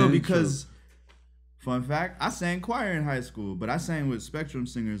that's what I'm real saying? because. Fun fact, I sang choir in high school, but I sang with Spectrum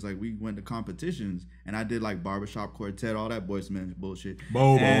singers. Like we went to competitions, and I did like barbershop quartet, all that boys man bullshit.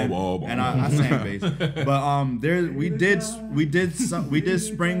 And I sang bass. But we did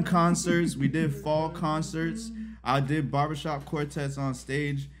spring concerts, we did fall concerts. I did barbershop quartets on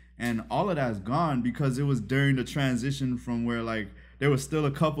stage, and all of that's gone because it was during the transition from where like there was still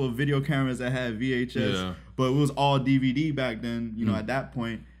a couple of video cameras that had VHS, Yeah. but it was all DVD back then. You know, at that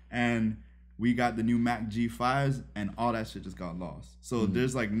point, and we got the new Mac G5s, and all that shit just got lost. So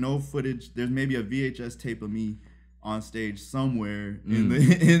there's like no footage. There's maybe a VHS tape of me on stage somewhere in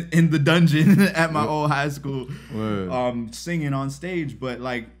the dungeon at my old high school, singing on stage. But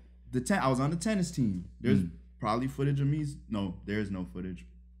like I was on the tennis team. There's probably footage of me. No, there's no footage.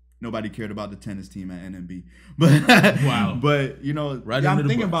 Nobody cared about the tennis team at NMB. But Wow. But you know, Right I'm under the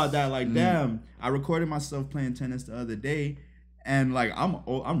thinking bus. about that. Like, damn, I recorded myself playing tennis the other day. And like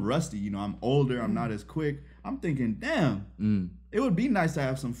I'm rusty, you know, I'm older, I'm not as quick. I'm thinking, damn, it would be nice to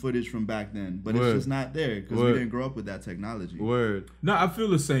have some footage from back then, but Word. it's just not there because we Word. didn't grow up with that technology. Word. No, I feel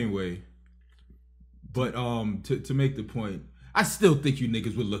the same way. But to make the point, I still think you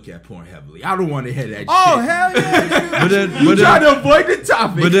niggas would look at porn heavily. I don't want to hear that Oh shit. hell yeah! You trying to avoid the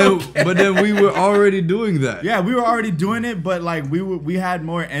topic. But then we were already doing that. Yeah, we were already doing it, but like we had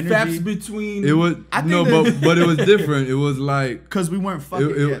more energy Faps between It was I think no, that- but it was different. It was like because we weren't fucking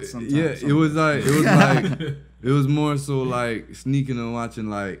yet. Sometimes it was like It was more so like sneaking and watching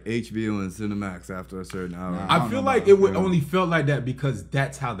like HBO and Cinemax after a certain hour. Nah. I feel like it would only felt like that because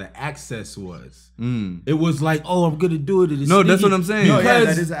that's how the access was. It was like, oh, I'm gonna do it. No, that's what I'm saying. No, yeah,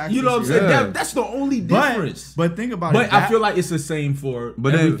 Because, that is the access, you know what I'm yeah. saying? That's the only difference. But think about But it. I feel like it's the same for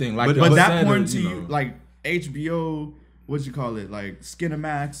But then- everything. Like but y'all that said, porn to you you, know. like HBO, what you call it, like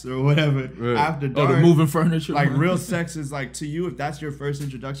Skinamax or whatever. Right. After Oh, dark, the moving furniture. like real sex is like to you. If that's your first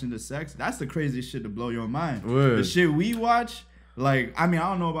introduction to sex, that's the craziest shit to blow your mind. Word. The shit we watch. Like, I mean, I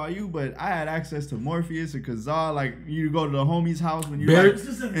don't know about you, but I had access to Morpheus and Kazaa. Like, you go to the homie's house when you Bear-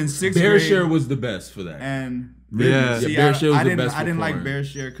 like in sixth Bear grade. Share was the best for that. And Yeah. see, Bear Share was I the didn't, best I for didn't like porn. Bear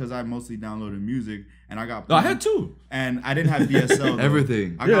Share because I mostly downloaded music and I got. No, I porn. had two. And I didn't have DSL. though.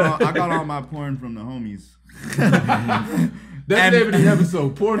 Everything. I got all my porn from the homies. That's And- the name of the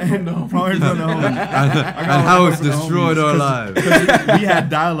episode. Porn from the home. Porn from the homies. And how it's destroyed our lives. We had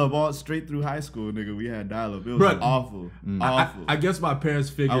dial-up all straight through high school, nigga. We had dial-up. It was Bruh. awful, Mm. awful. I guess my parents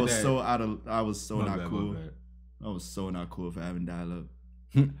figured I was that. so out of. I was so My not bad, cool. my bad. I was so not cool for having dial-up.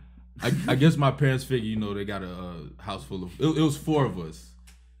 I guess my parents figured, you know, they got a house full of. It was four of us,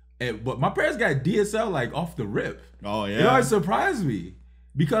 but my parents got DSL like off the rip. Oh It yeah. always surprised me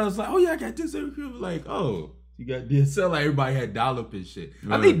because like, oh yeah, I got this. Like, oh, you got DSL. Like everybody had dial-up and shit. I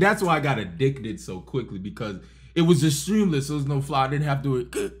Right. think that's why I got addicted so quickly because it was just streamless. So there was no fly. I didn't have to.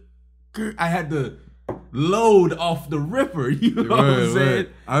 I had to load off the ripper. You know what I'm saying?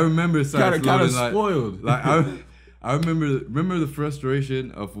 I remember sites Kind of loading like spoiled. Like I remember the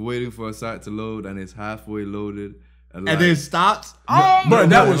frustration of waiting for a site to load and it's halfway loaded and, like, And then stops. Oh, Bro,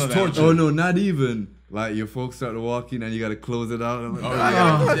 that was no, torture. oh no, not even. Like your folks start to walk in and you gotta close it out. I'm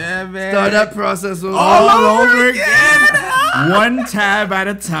like, Yeah, man. start that process over. all over again. One tab at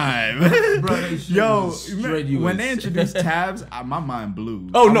a time. Bro, that shit Yo, was when strenuous. they introduced tabs, my mind blew.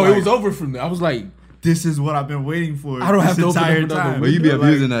 Oh I'm no, like, it was over from there. I was like, This is what I've been waiting for. I don't have this to open entire up another time. window. But you be Like,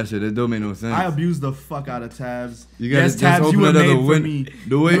 abusing that shit. It don't make no sense. I abuse the fuck out of tabs. You gotta Yes, just tabs, open you were another made for win- me.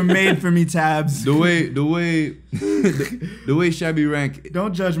 the way- You were made for me, tabs. the way the way Shabby Rank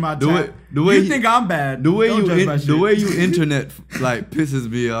Don't judge my The tab. way- the way you you- think I'm bad. the way Don't you judge my the shit. way you internet like pisses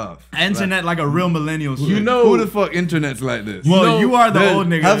me off. internet like a real millennial. you shit. know, Who the fuck internet's like this? Well, know, you are the Then old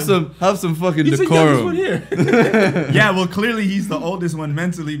nigga. Have some fucking he's the youngest one decorum. here. Yeah, well, clearly he's the oldest one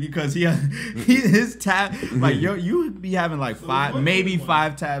mentally because his tab, like you be having like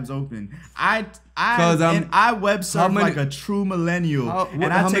five tabs open. I 'Cause I web surf how many- like a true millennial, How- and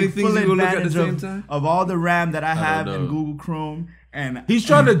I how many take things full you gonna look at the advantage same time? of all the RAM that I have don't in know. Google Chrome. And He's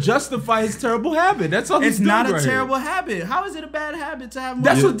trying to justify his terrible habit. That's all he's it's doing not a right here. terrible habit. How is it a bad habit to have?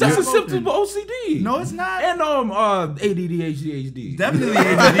 That's multiple that's a tabs open? symptom of OCD. No, it's not. And ADD, ADHD. Definitely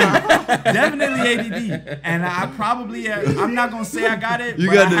ADD. Definitely ADD. And I probably, I'm not gonna say I got it. You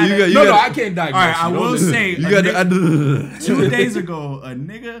but got I the- had you it- got- you No, got- I can't diagnose. All right, I you. Don't will listen. say You a got nigga- the 2 days ago, a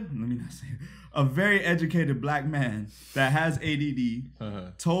nigga, let me not say, a very educated black man that has ADD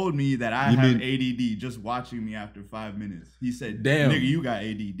told me that I You have mean- ADD just watching me after 5 minutes. He said, Damn. nigga, you got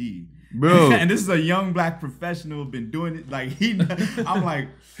ADD. Bro. And this is a young black professional, been doing it, like, I'm like,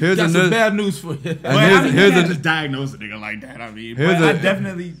 Here's Got some another bad news for you. but And I mean, here's you can't a- just diagnose a nigga like that. I mean, Here's but a- I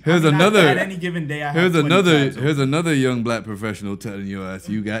definitely. here's I mean, another- At any given day, I have here's 20 another tabs open. here's another young black professional telling your ass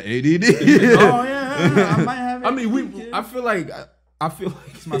you got ADD. Oh yeah, I might have. I mean, ADD, kid. I feel like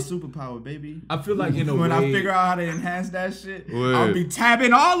It's my superpower, baby. I feel like in a When way. I figure out how to enhance that shit, Word. I'll be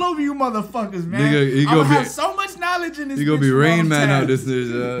tabbing all over you motherfuckers, man. Nigga, you I'm gonna gonna be- have so much knowledge in this. You gonna bitch be from Rain all Man out tabs. this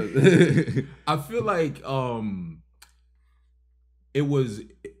bitch. I feel like it was.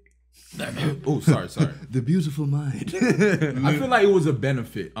 Oh, sorry. The beautiful mind. I feel like it was a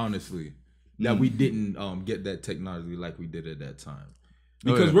benefit, honestly, that we didn't get that technology like we did at that time.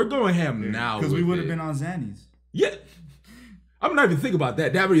 Because yeah. we're going ham now. Because we with would have it. been on Xannies. Yeah. I'm not even thinking about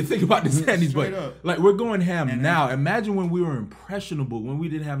that. Never even think about the Sandies, but Straight up. like we're going ham And now. Imagine when we were impressionable, when we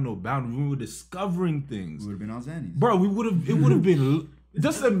didn't have no boundaries, when we were discovering things. We would have been on Xannies. Bro, we would have. It would have been.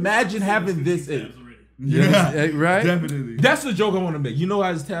 Just imagine having this. Yeah, right? Definitely. That's the joke I want to make. You know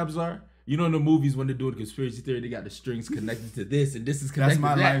how his tabs are. You know in the movies when they do the conspiracy theory, they got the strings connected to this, and this is That's connected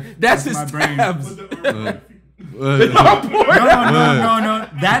my to that. life. That's That's his my brain. tabs. No.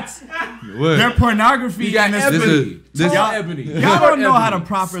 That's What? their pornography. You got in this ebony. this- Tall y'all- ebony. y'all Short don't know how ebony, to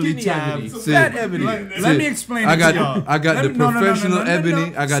properly skinny tab. ebony, See. fat ebony. Let me explain I it got to y'all. I got Let the me- no, professional no,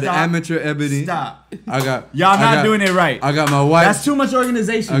 ebony. I got the Stop. amateur ebony. Stop. I got Y'all I not got- doing it right. I got my white. That's too much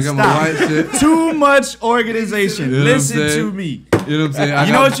organization. I got my Stop. white shit. Too much organization. You know what I'm Listen saying? to me. You know what I'm saying? I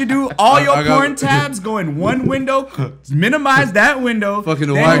You know got- what you do? All I your got- porn tabs go in one window. Minimize that window. Fucking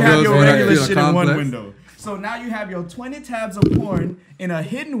the then white you have girls your when I regular feel shit in one complex. window. So now you have your 20 tabs of porn in a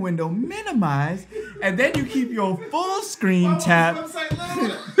hidden window, minimized, and then you keep your full screen tab.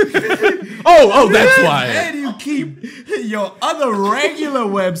 Oh, that's why. And you keep your other regular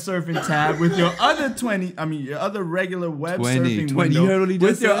web surfing tab with your other your other regular web 20, surfing 20, window you heard what he just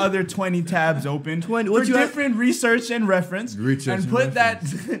with your said? other 20 tabs open for what you different research and reference. Research and and put that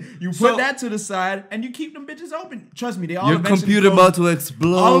So- that to the side and you keep them bitches open. Trust me, they all Your eventually computer close. about to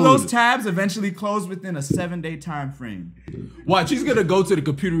explode. All of those tabs eventually close within a 7-day time frame. Watch, he's gonna go to the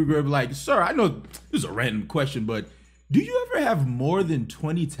computer and be like, "Sir, I know this is a random question, but do you ever have more than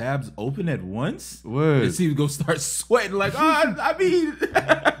 20 tabs open at once?" Word. And see, he's gonna start sweating like, "Oh, I mean."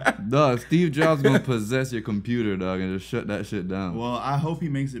 Dog, Steve Jobs gonna possess your computer, dog, and just shut that shit down. Well, I hope he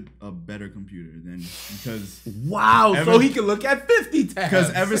makes it a better computer because Wow, Ever- so he can look at 50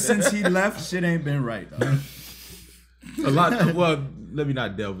 tabs. ever since he left, shit ain't been right. Dog. a lot. Well, let me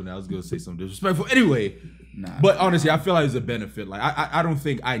not delve in that. I was gonna say something disrespectful. Anyway, Nah. but honestly, I feel like it's a benefit. Like I don't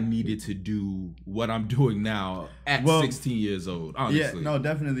think I needed to do what I'm doing now at Well, 16 years old. Yeah, Honestly, no,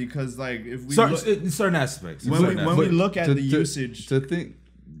 definitely because like if we certain, look, in certain aspects. in when we certain when we aspects. look at the usage,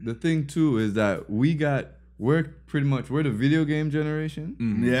 The thing too is that we're the video game generation,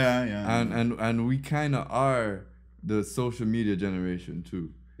 yeah, and we kind of are the social media generation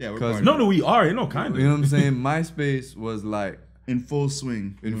too. yeah, we're 'cause- part of no, we are. Kind of. You know what I'm saying? MySpace was like in full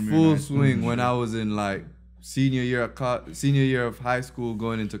swing. in when we were full in high school. swing when I was in like senior year of high school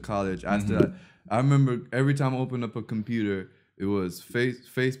going into college. After that, I remember every time I opened up a computer, it was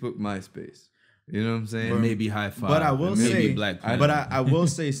Facebook, MySpace. You know what I'm saying? And maybe high five. But I will and maybe say, Black but I will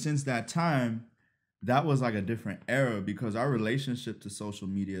say, since that time, that was like a different era because our relationship to social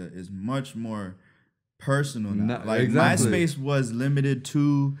media is much more personal now. Not- Like exactly. MySpace was limited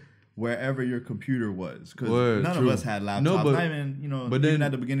to wherever your computer was because Word, none true. of us had laptops. No, but- Not even but even then-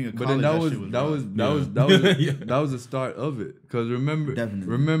 at the beginning of But college, then shit was that rough. was Yeah. that was the start of it. Cause Definitely.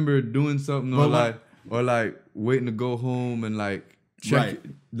 remember doing something or like waiting to go home and like check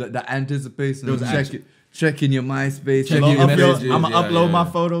Right. the anticipation There of was checking your MySpace, Checking checking your your messages. I'm gonna Yeah, upload yeah. my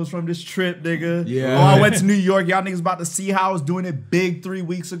photos from this trip, nigga. Yeah. Oh, I went to New York. Y'all niggas about to see how I was doing it big 3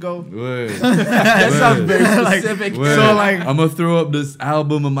 weeks ago. Word. That sounds very Like, specific. Word. So, like- I'm gonna throw up this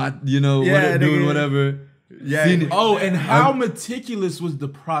album of my, Yeah, doing nigga. whatever. Yeah. Seen it. Oh, and how meticulous was the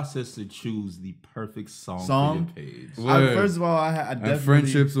process to choose the perfect song Song? for your page? Word. First of all, I definitely And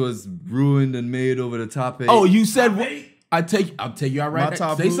friendships was ruined and made over the top 8. Oh, you said I'll take you out my right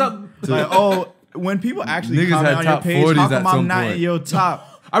top now. Say who? something. Like, oh, when people actually Niggas comment had on your top page, 40s how at come I'm some not point. in your top?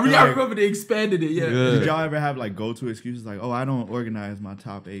 I Like, remember they expanded it. Yeah. Did y'all ever have like go-to excuses like, oh, I don't organize my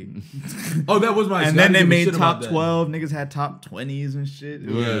top 8? Oh, that was my. And I then didn't they give a made shit top about that. 12. Niggas had top 20s and shit. It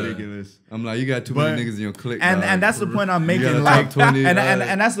was Yeah. ridiculous. I'm like, you got too But- many niggas in your clique. And dog. and that's the point I'm making. got a Like, top 20,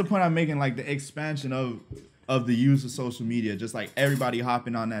 and that's the point I'm making. Like the expansion of the use of social media, just like everybody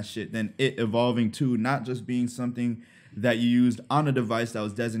hopping on that shit, then it evolving to not just being something that you used on a device that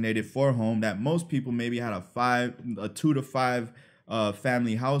was designated for home. That most people maybe had a 2 to 5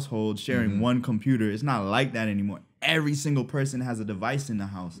 family household sharing one computer. It's not like that anymore. Every single person has a device in the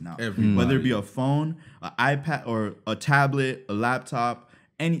house now. Everybody. Whether it be a phone, an iPad, or a tablet, a laptop.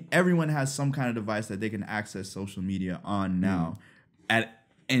 Everyone has some kind of device that they can access social media on now at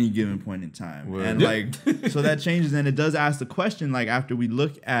any given point in time. Word. And like, so that changes. And it does ask the question, like, after we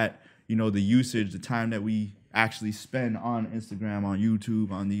look at, the usage, the time that we actually spend on Instagram, on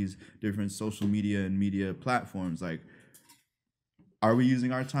YouTube, on these different social media and media platforms, like, are we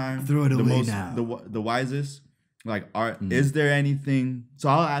using our time Throw it the away most, now. the wisest? Like, is there anything? So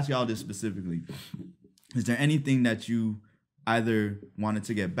I'll ask y'all this specifically: is there anything that you either wanted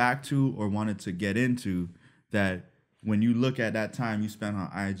to get back to or wanted to get into that, when you look at that time you spent on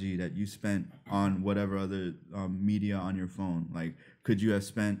IG, that you spent on whatever other media on your phone, like, could you have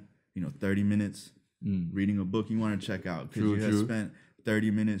spent 30 minutes reading a book you want to check out? Could True, you have true. spent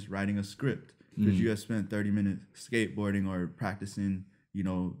 30 minutes writing a script? Could you have spent 30 minutes skateboarding or practicing,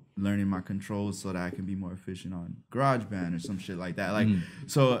 learning my controls so that I can be more efficient on GarageBand or some shit like that? Like,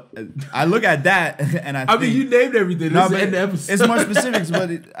 so I look at that and I think, mean, you named everything. no, This but is the episode. it's more specifics, but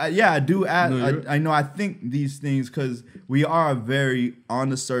I do add. No, you're- I know. I think these things because we are a very on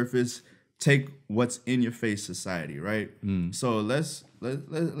the surface, take what's in your face society, right? So let's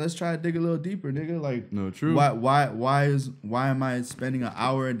try to dig a little deeper, nigga. Like, No, true. why am I spending an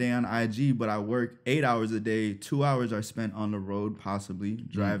hour a day on IG, but I work 8 hours a day? 2 hours are spent on the road, possibly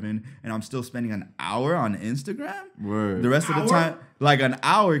driving, and I'm still spending an hour on Instagram. Word. The rest of the time, like an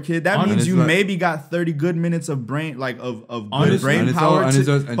hour, kid. That Honest- means you like- maybe got 30 good minutes of brain, like of good Honestly- brain and it's power. all, and it's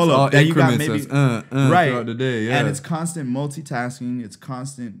just, and hold it's all up, that you got increments maybe right throughout the day. Yeah, and it's constant multitasking, it's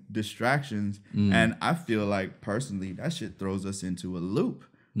constant distractions, and I feel like personally that shit throws us into a loop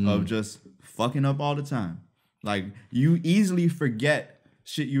of just fucking up all the time. Like you easily forget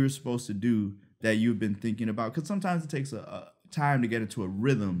shit you were supposed to do that you've been thinking about, because sometimes it takes a time to get into a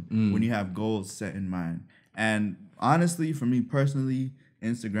rhythm when you have goals set in mind. And honestly, for me personally,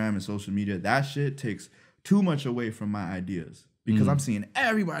 Instagram and social media, that shit takes too much away from my ideas, because I'm seeing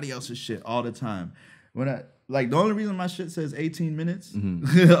everybody else's shit all the time. When I like, the only reason my shit says 18 minutes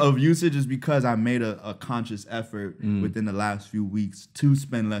of usage is because I made a conscious effort within the last few weeks to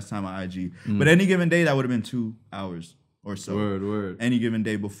spend less time on IG. But any given day, that would have been 2 hours or so. word. Any given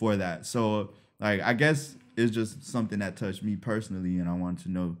day before that. So like, I guess it's just something that touched me personally, and I wanted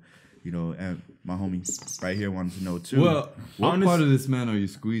to know, you know, and my homie right here wanted to know too. Well, What part of this man are you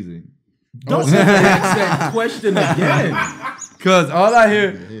squeezing? don't ask that question again. Cause all I hear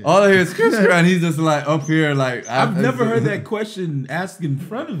is Chris, and he's just like up here, like I've never heard that question asked in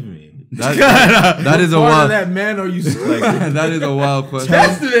front of me. That is a Part of wild. that man are you like, That is a wild question.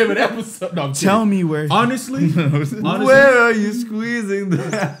 that's the name of the episode. No, I'm tell kidding. me where Honestly, Where are you squeezing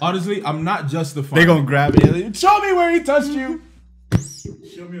that? honestly, I'm not justifying. they gonna grab it. Show me where he touched you.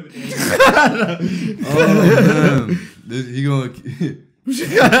 Show me the Oh man, he gonna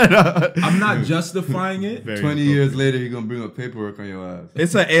I'm not justifying it. 20 years later he gonna bring up paperwork on your ass.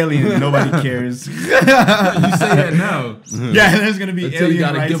 It's an alien. Nobody cares. You say that now. Yeah, there's gonna be Until you alien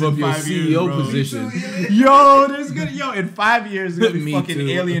gotta rights give up in your 5 CEO years, bro. position. In 5 years, there's gonna be Me fucking too.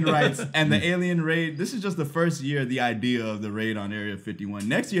 alien rights, and the alien raid. This is just the first year, the idea of the raid on Area 51.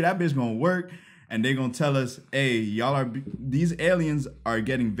 Next year, that bitch gonna work, and they gonna tell us, hey, these aliens are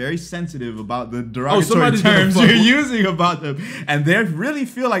getting very sensitive about the derogatory somebody's gonna terms fuck you're with- using about them, and they really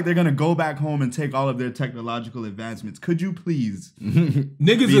feel like they're gonna go back home and take all of their technological advancements. Could you please?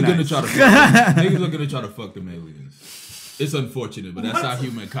 Niggas Be are gonna nice. try to fuck them. Niggas are gonna try to fuck them aliens. It's unfortunate, but that's how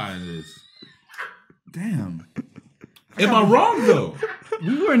humankind is. Damn, Am I wrong though?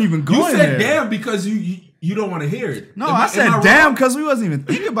 we weren't even going You said there. damn because you don't want to hear it. No, Am I am said wrong? damn because we wasn't even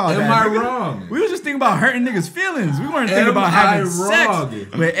thinking about that. Am I nigga. wrong? We were just thinking about hurting niggas' feelings. We weren't thinking Am about I having wrong?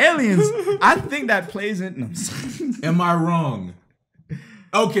 sex with aliens. I think that plays in. No, I'm sorry. Am I wrong?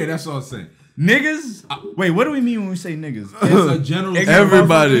 Okay, that's all I'm saying. Niggas? Wait, what do we mean when we say niggas? It's a general term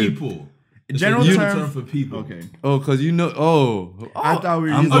Everybody. for people. It's General a general term? for people. Okay. Oh, cause you know. I thought we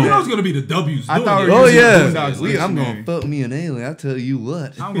were I'm using Oh, you know that. it's gonna be the W's. I doing thought it. we were Oh using yeah, Boondocks I'm Dictionary. gonna fuck me an alien. I tell you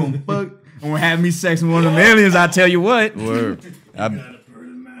what. I'm gonna fuck. And we're having me sex with one of them aliens, I tell you what. Word.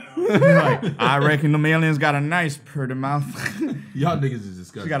 Like, I reckon them aliens got a nice pretty mouth. Y'all niggas is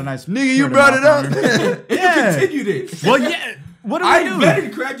disgusting. She got a nice Nigga, you pretty brought it mouth up. on her. Yeah. Continued it. Well, yeah. What do we I do?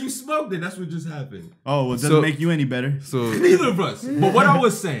 invented crack. You smoked it. That's what just happened. Oh, well, it doesn't So- make you any better. So Neither of us. But what I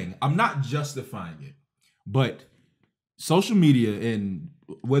was saying, I'm not justifying it, but social media, and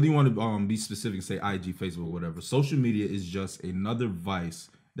whether you want to be specific, say IG, Facebook, whatever, social media is just another vice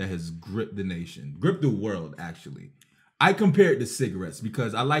that has gripped the nation, gripped the world. Actually, I compare it to cigarettes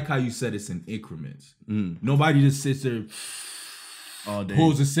because I like how you said it's in increments. Nobody just sits there, All day.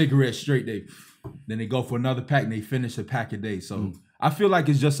 pulls a cigarette straight. Then they go for another pack and they finish a pack a day. So I feel like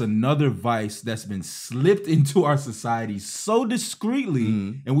it's just another vice that's been slipped into our society so discreetly,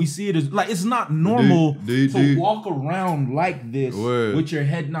 and we see it as like it's not normal to walk around like this Word. with your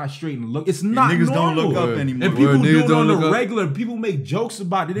head not straight and look. It's not Niggas normal. don't look up Word. anymore. And people Word, do niggas it don't on the look up. regular. People make jokes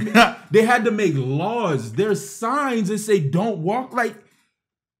about it. They had to make laws. There's signs that say don't walk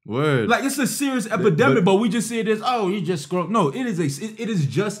word. like it's a serious epidemic, but we just see it as you just scroll. No, it is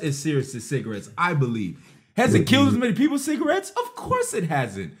just as serious as cigarettes, I believe. Has it killed as many people as cigarettes? Of course it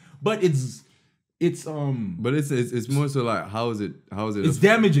hasn't. But it's But it's more so like how is it it's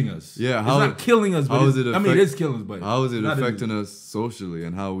damaging us. Yeah, it's how not it- killing us. But how is it's- it I mean, it affect- is killing us. But how is it not as- affecting us socially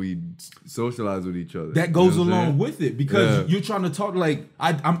and how we socialize with each other? That goes You know what I'm along saying? with it because Yeah. you're trying to talk like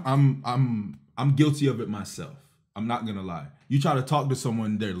I'm guilty of it myself. I'm not gonna lie. You try to talk to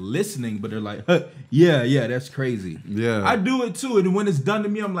someone, they're listening, but they're like, yeah, that's crazy. Yeah. I do it too, and when it's done to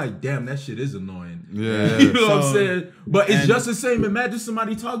me, I'm like, damn, that shit is annoying. Yeah. You know what I'm So- saying? But it's and- just the same. Imagine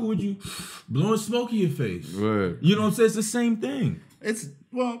somebody talking with you, blowing smoke in your face. Word. You know what I'm saying? It's the same thing. It's,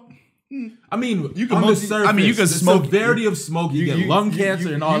 well, I mean, You can on the multi- surface, I mean, you can the smoke- severity of smoke. You, get lung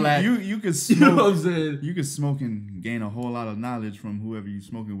cancer and all that. You could You know what I'm smoke. saying? You could smoke and gain a whole lot of knowledge from whoever you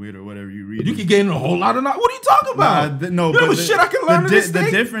smoking with or whatever you read. You can gain a whole lot of knowledge. What are you talking about? No, You know but what shit I can learn in this the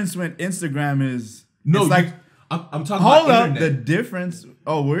thing? difference with Instagram is No, it's like I'm talking hold about up. The internet. difference.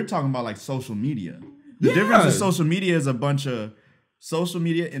 Oh, we're talking about like social media. The Yeah. difference with social media is a bunch of social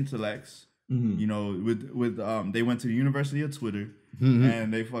media intellects. You know, with they went to the University of Twitter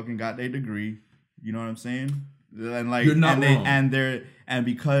and they fucking got their degree. You know what I'm saying? And like, You're not wrong. and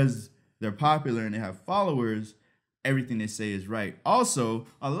because they're popular and they have followers, everything they say is right. Also,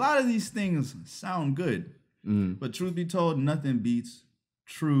 a lot of these things sound good, but truth be told, nothing beats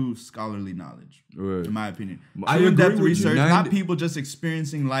true scholarly knowledge, in my opinion. I True agree in-depth with you. research, not people just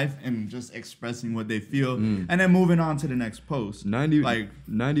experiencing life and just expressing what they feel and then moving on to the next post.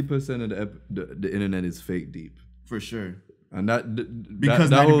 90% of the internet is fake deep, For sure. and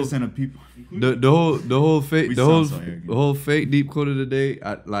Because that 90% of people. the whole fake We the sound so arrogant. whole fake deep quote of the day.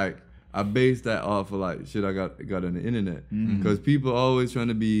 I based that off of like shit I got on the internet because people always trying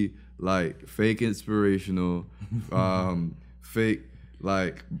to be like fake inspirational, fake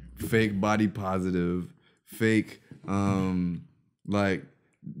body positive, fake like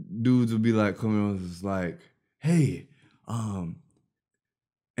dudes would be like coming on just like, hey,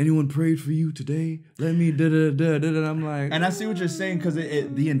 anyone prayed for you today? Let me da da da da da. I'm like, And I see what you're saying because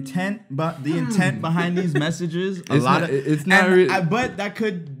the intent behind these messages, but that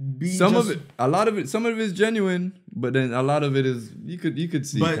could be some of it is genuine, but then a lot of it is you could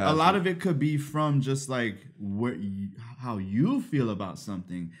see. But a lot of it could be from just like how you feel about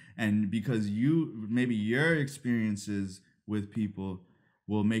something, and because maybe your experiences with people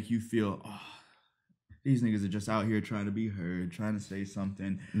will make you feel, oh, these niggas are just out here trying to be heard, trying to say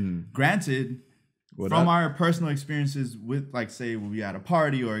something. Granted, from our personal experiences with, like, say, when we at a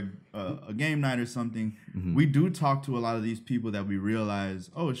party or a game night or something, we do talk to a lot of these people that we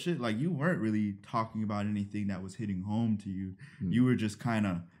realize, oh shit, like you weren't really talking about anything that was hitting home to you. You were just kind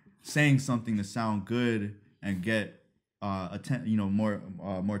of saying something to sound good and get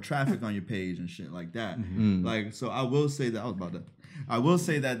more traffic on your page and shit like that. Like, so I will say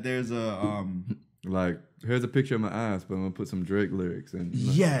that there's a like, here's a picture of my ass, but I'm gonna put some Drake lyrics in.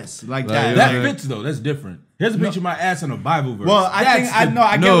 yes, like that. that. That fits though. That's different. Here's a picture of my ass in a Bible verse. Well, I get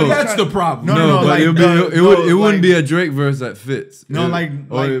what you're That's trying- the problem. No, but like it wouldn't like- be a Drake verse that fits. No, it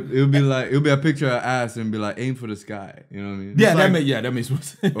would be a picture of ass and be like, aim for the sky. You know what I mean? Yeah, like- that makes more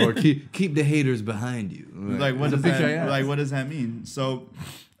sense. Or keep the haters behind you. Like, what it's does a picture of that ass. like? What does that mean? So,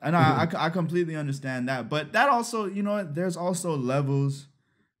 and I completely understand that, but that also, you know what? There's also levels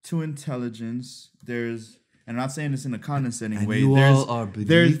to intelligence. And I'm not saying this in a condescending And way. you all are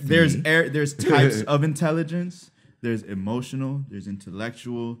beneath There's types of intelligence. There's emotional. There's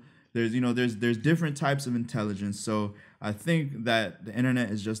intellectual. There's different types of intelligence. So I think that the internet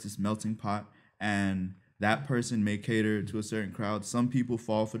is just this melting pot, and that person may cater to a certain crowd. Some people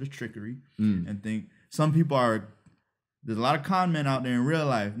fall for the trickery and think. Some people are. There's a lot of con men out there in real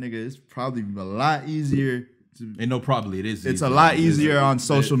life, nigga. It's probably a lot easier. Ain't no probably. It is. It's a lot easier on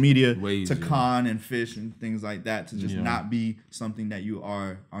social media way to easier. con and fish and things like that, to just not be something that you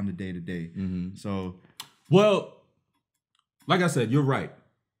are on the day to day. So, Well, like I said, you're right.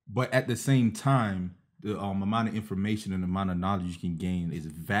 But at the same time, the amount of information and the amount of knowledge you can gain is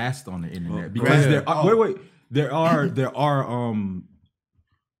vast on the internet because there are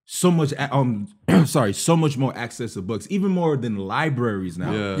so much so much more access to books, even more than libraries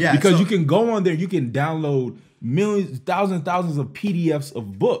now. Yeah, because so- you can go on there, you can download millions, thousands of PDFs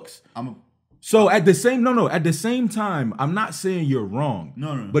of books. So at the same time, I'm not saying you're wrong.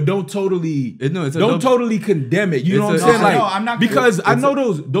 No. But don't totally it's totally condemn it. You know what I'm It's a- saying? no, Like, no, I'm not- because I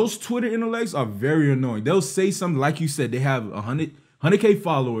know those Twitter intellects are very annoying. They'll say something like you said, they have 100K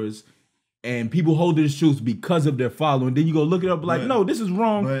followers and people hold their truths because of their following. Then you go look it up like, no, this is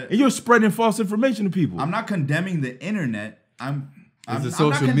wrong. And you're spreading false information to people. I'm not condemning the internet. I'm It's a not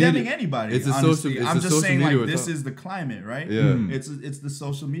social condemning media- anybody. it's a honestly. social- it's I'm a just social saying, media like, we're this talking- is the climate, right? Yeah. It's the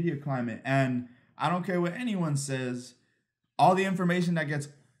social media climate, and I don't care what anyone says. All the information that gets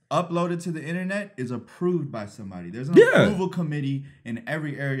uploaded to the internet is approved by somebody. There's an approval committee in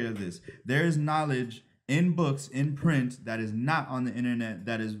every area of this. There is knowledge in books, in print, that is not on the internet,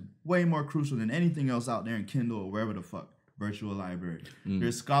 that is way more crucial than anything else out there in Kindle or wherever the fuck, virtual library.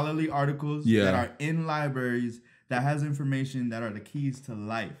 There's scholarly articles that are in libraries that has information that are the keys to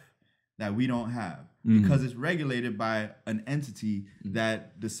life that we don't have, because it's regulated by an entity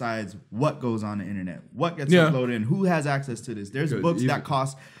that decides what goes on the internet, what gets uploaded, and who has access to this. There's books that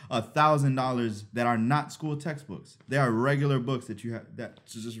cost $1,000 that are not school textbooks. They are regular books that you have that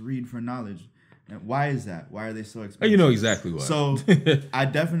to just read for knowledge. And why is that? Why are they so expensive? You know exactly why. So I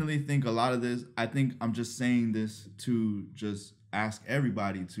definitely think a lot of this, I think I'm just saying this to just ask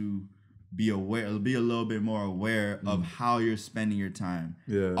everybody to be aware, be a little bit more aware of how you're spending your time.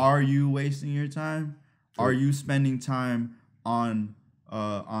 Yeah. Are you wasting your time? Are you spending time on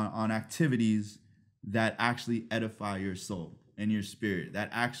activities that actually edify your soul and your spirit that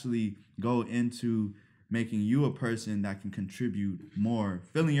actually go into making you a person that can contribute more,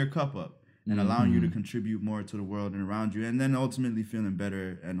 filling your cup up and allowing you to contribute more to the world and around you, and then ultimately feeling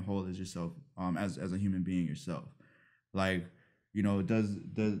better and whole as yourself, as a human being yourself. Like, you know, does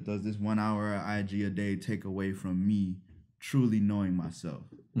this 1 hour IG a day take away from me truly knowing myself?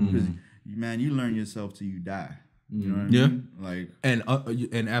 Because man, you learn yourself till you die. You know what I mean? Like,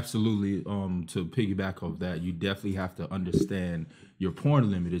 and absolutely, to piggyback off that, you definitely have to understand your porn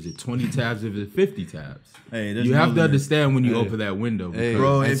limit. Is it 20 tabs? Is it 50 tabs? Hey, there's you no have to limit. understand when you open that window. Hey,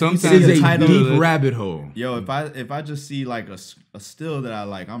 Bro, and if sometimes you It see is the a title, deep rabbit hole. yo, if I just see like a still that I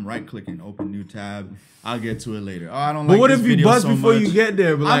like, I'm right clicking, open new tab. I'll get to it later. Oh, I don't But like what this if you video buzz so before much. you get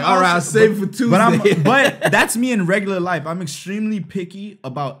there? But like, I'm all right, I'll also- save for Tuesday. But that's me in regular life. I'm extremely picky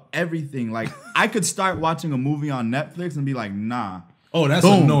about everything. Like, I could start watching a movie on Netflix and be like, nah. Oh, that's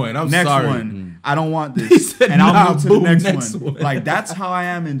Boom. annoying. I'm next sorry. one. I don't want this. He said, and I'll nah, move to boom, the next next one. one. Like, that's how I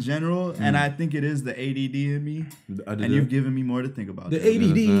am in general. And I think it is the ADD in me. And you've given me more to think about. The today.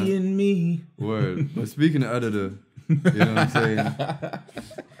 ADD in me. Word. But speaking of editor, you know what I'm saying?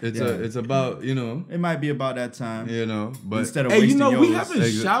 It's about, you know, It might be about that time. you know, but Instead of Hey, wasting you know, yours. we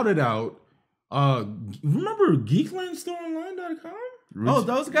haven't shouted out. Remember GeeklandStoreOnline.com? Oh,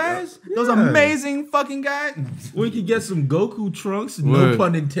 those guys? Those Yeah. amazing fucking guys? We could get some Goku trunks, no Word.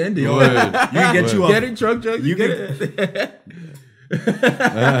 pun intended. Word. You can get you Get a it, trunk. You You get it.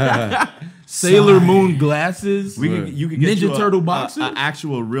 Sailor Moon glasses. you can get Ninja you Turtle a boxes.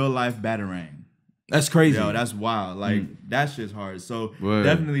 actual real life Batarang. That's crazy. Yo, that's wild. Like that shit's hard. So Word.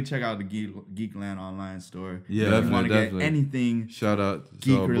 definitely check out the Geekland online store. Yeah, if you want to get definitely. anything shout out to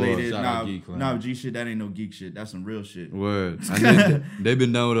geek our boy. related. Shout out Nah, Geekland. nah, G shit. That ain't no geek shit. That's some real shit. Word. And they've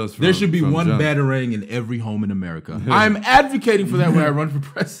been down with us from There should be from one jump. Batarang in every home in America. I'm advocating for that when I run for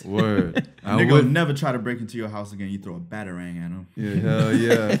president. Word. A nigga will never try to break into your house again. You throw a Batarang at him. Yeah, hell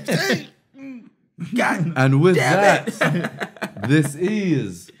yeah. God. And with that, this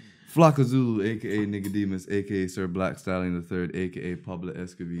is Flocka Zulu, aka Nicodemus, aka Sir Black Stallion III, aka Pablo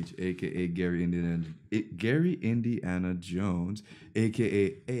Escovich, aka Gary Indiana Jones,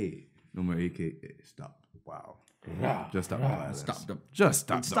 aka no more aka stop. Wow. Just stop the violence. Stop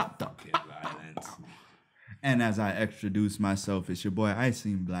the violence. And as I introduce myself, it's your boy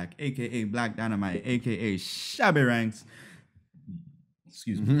Icing Black, aka Black Dynamite, aka Shabby Ranks.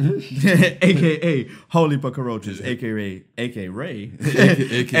 Excuse me. aka Holy Puckaroaches, aka Ray, aka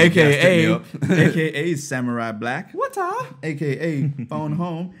Samurai Black. What's up? Aka Phone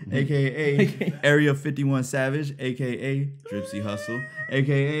Home, aka Area 51 Savage, aka Dripsy Hustle,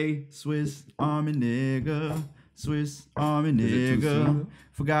 aka Swiss Army Nigga. Swiss Army Nigga.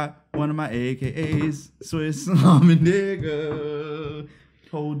 Forgot one of my AKAs. Swiss Army Nigga.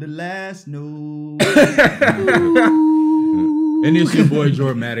 Hold the last note. And it's your boy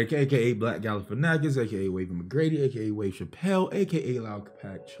Jormatic, aka Black Galifianakis, aka Wavy McGrady, aka Wave Chappelle, aka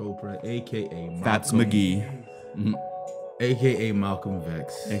Laupak Chopra, aka Malcolm, Fats McGee. aka Malcolm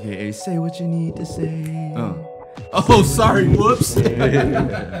Vex. AKA say what you need to say. Oh, sorry, whoops.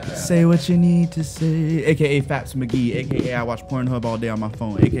 Say what you need to say. AKA Fats McGee. AKA I watch Pornhub all day on my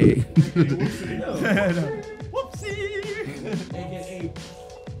phone. AKA Whoopsie. aka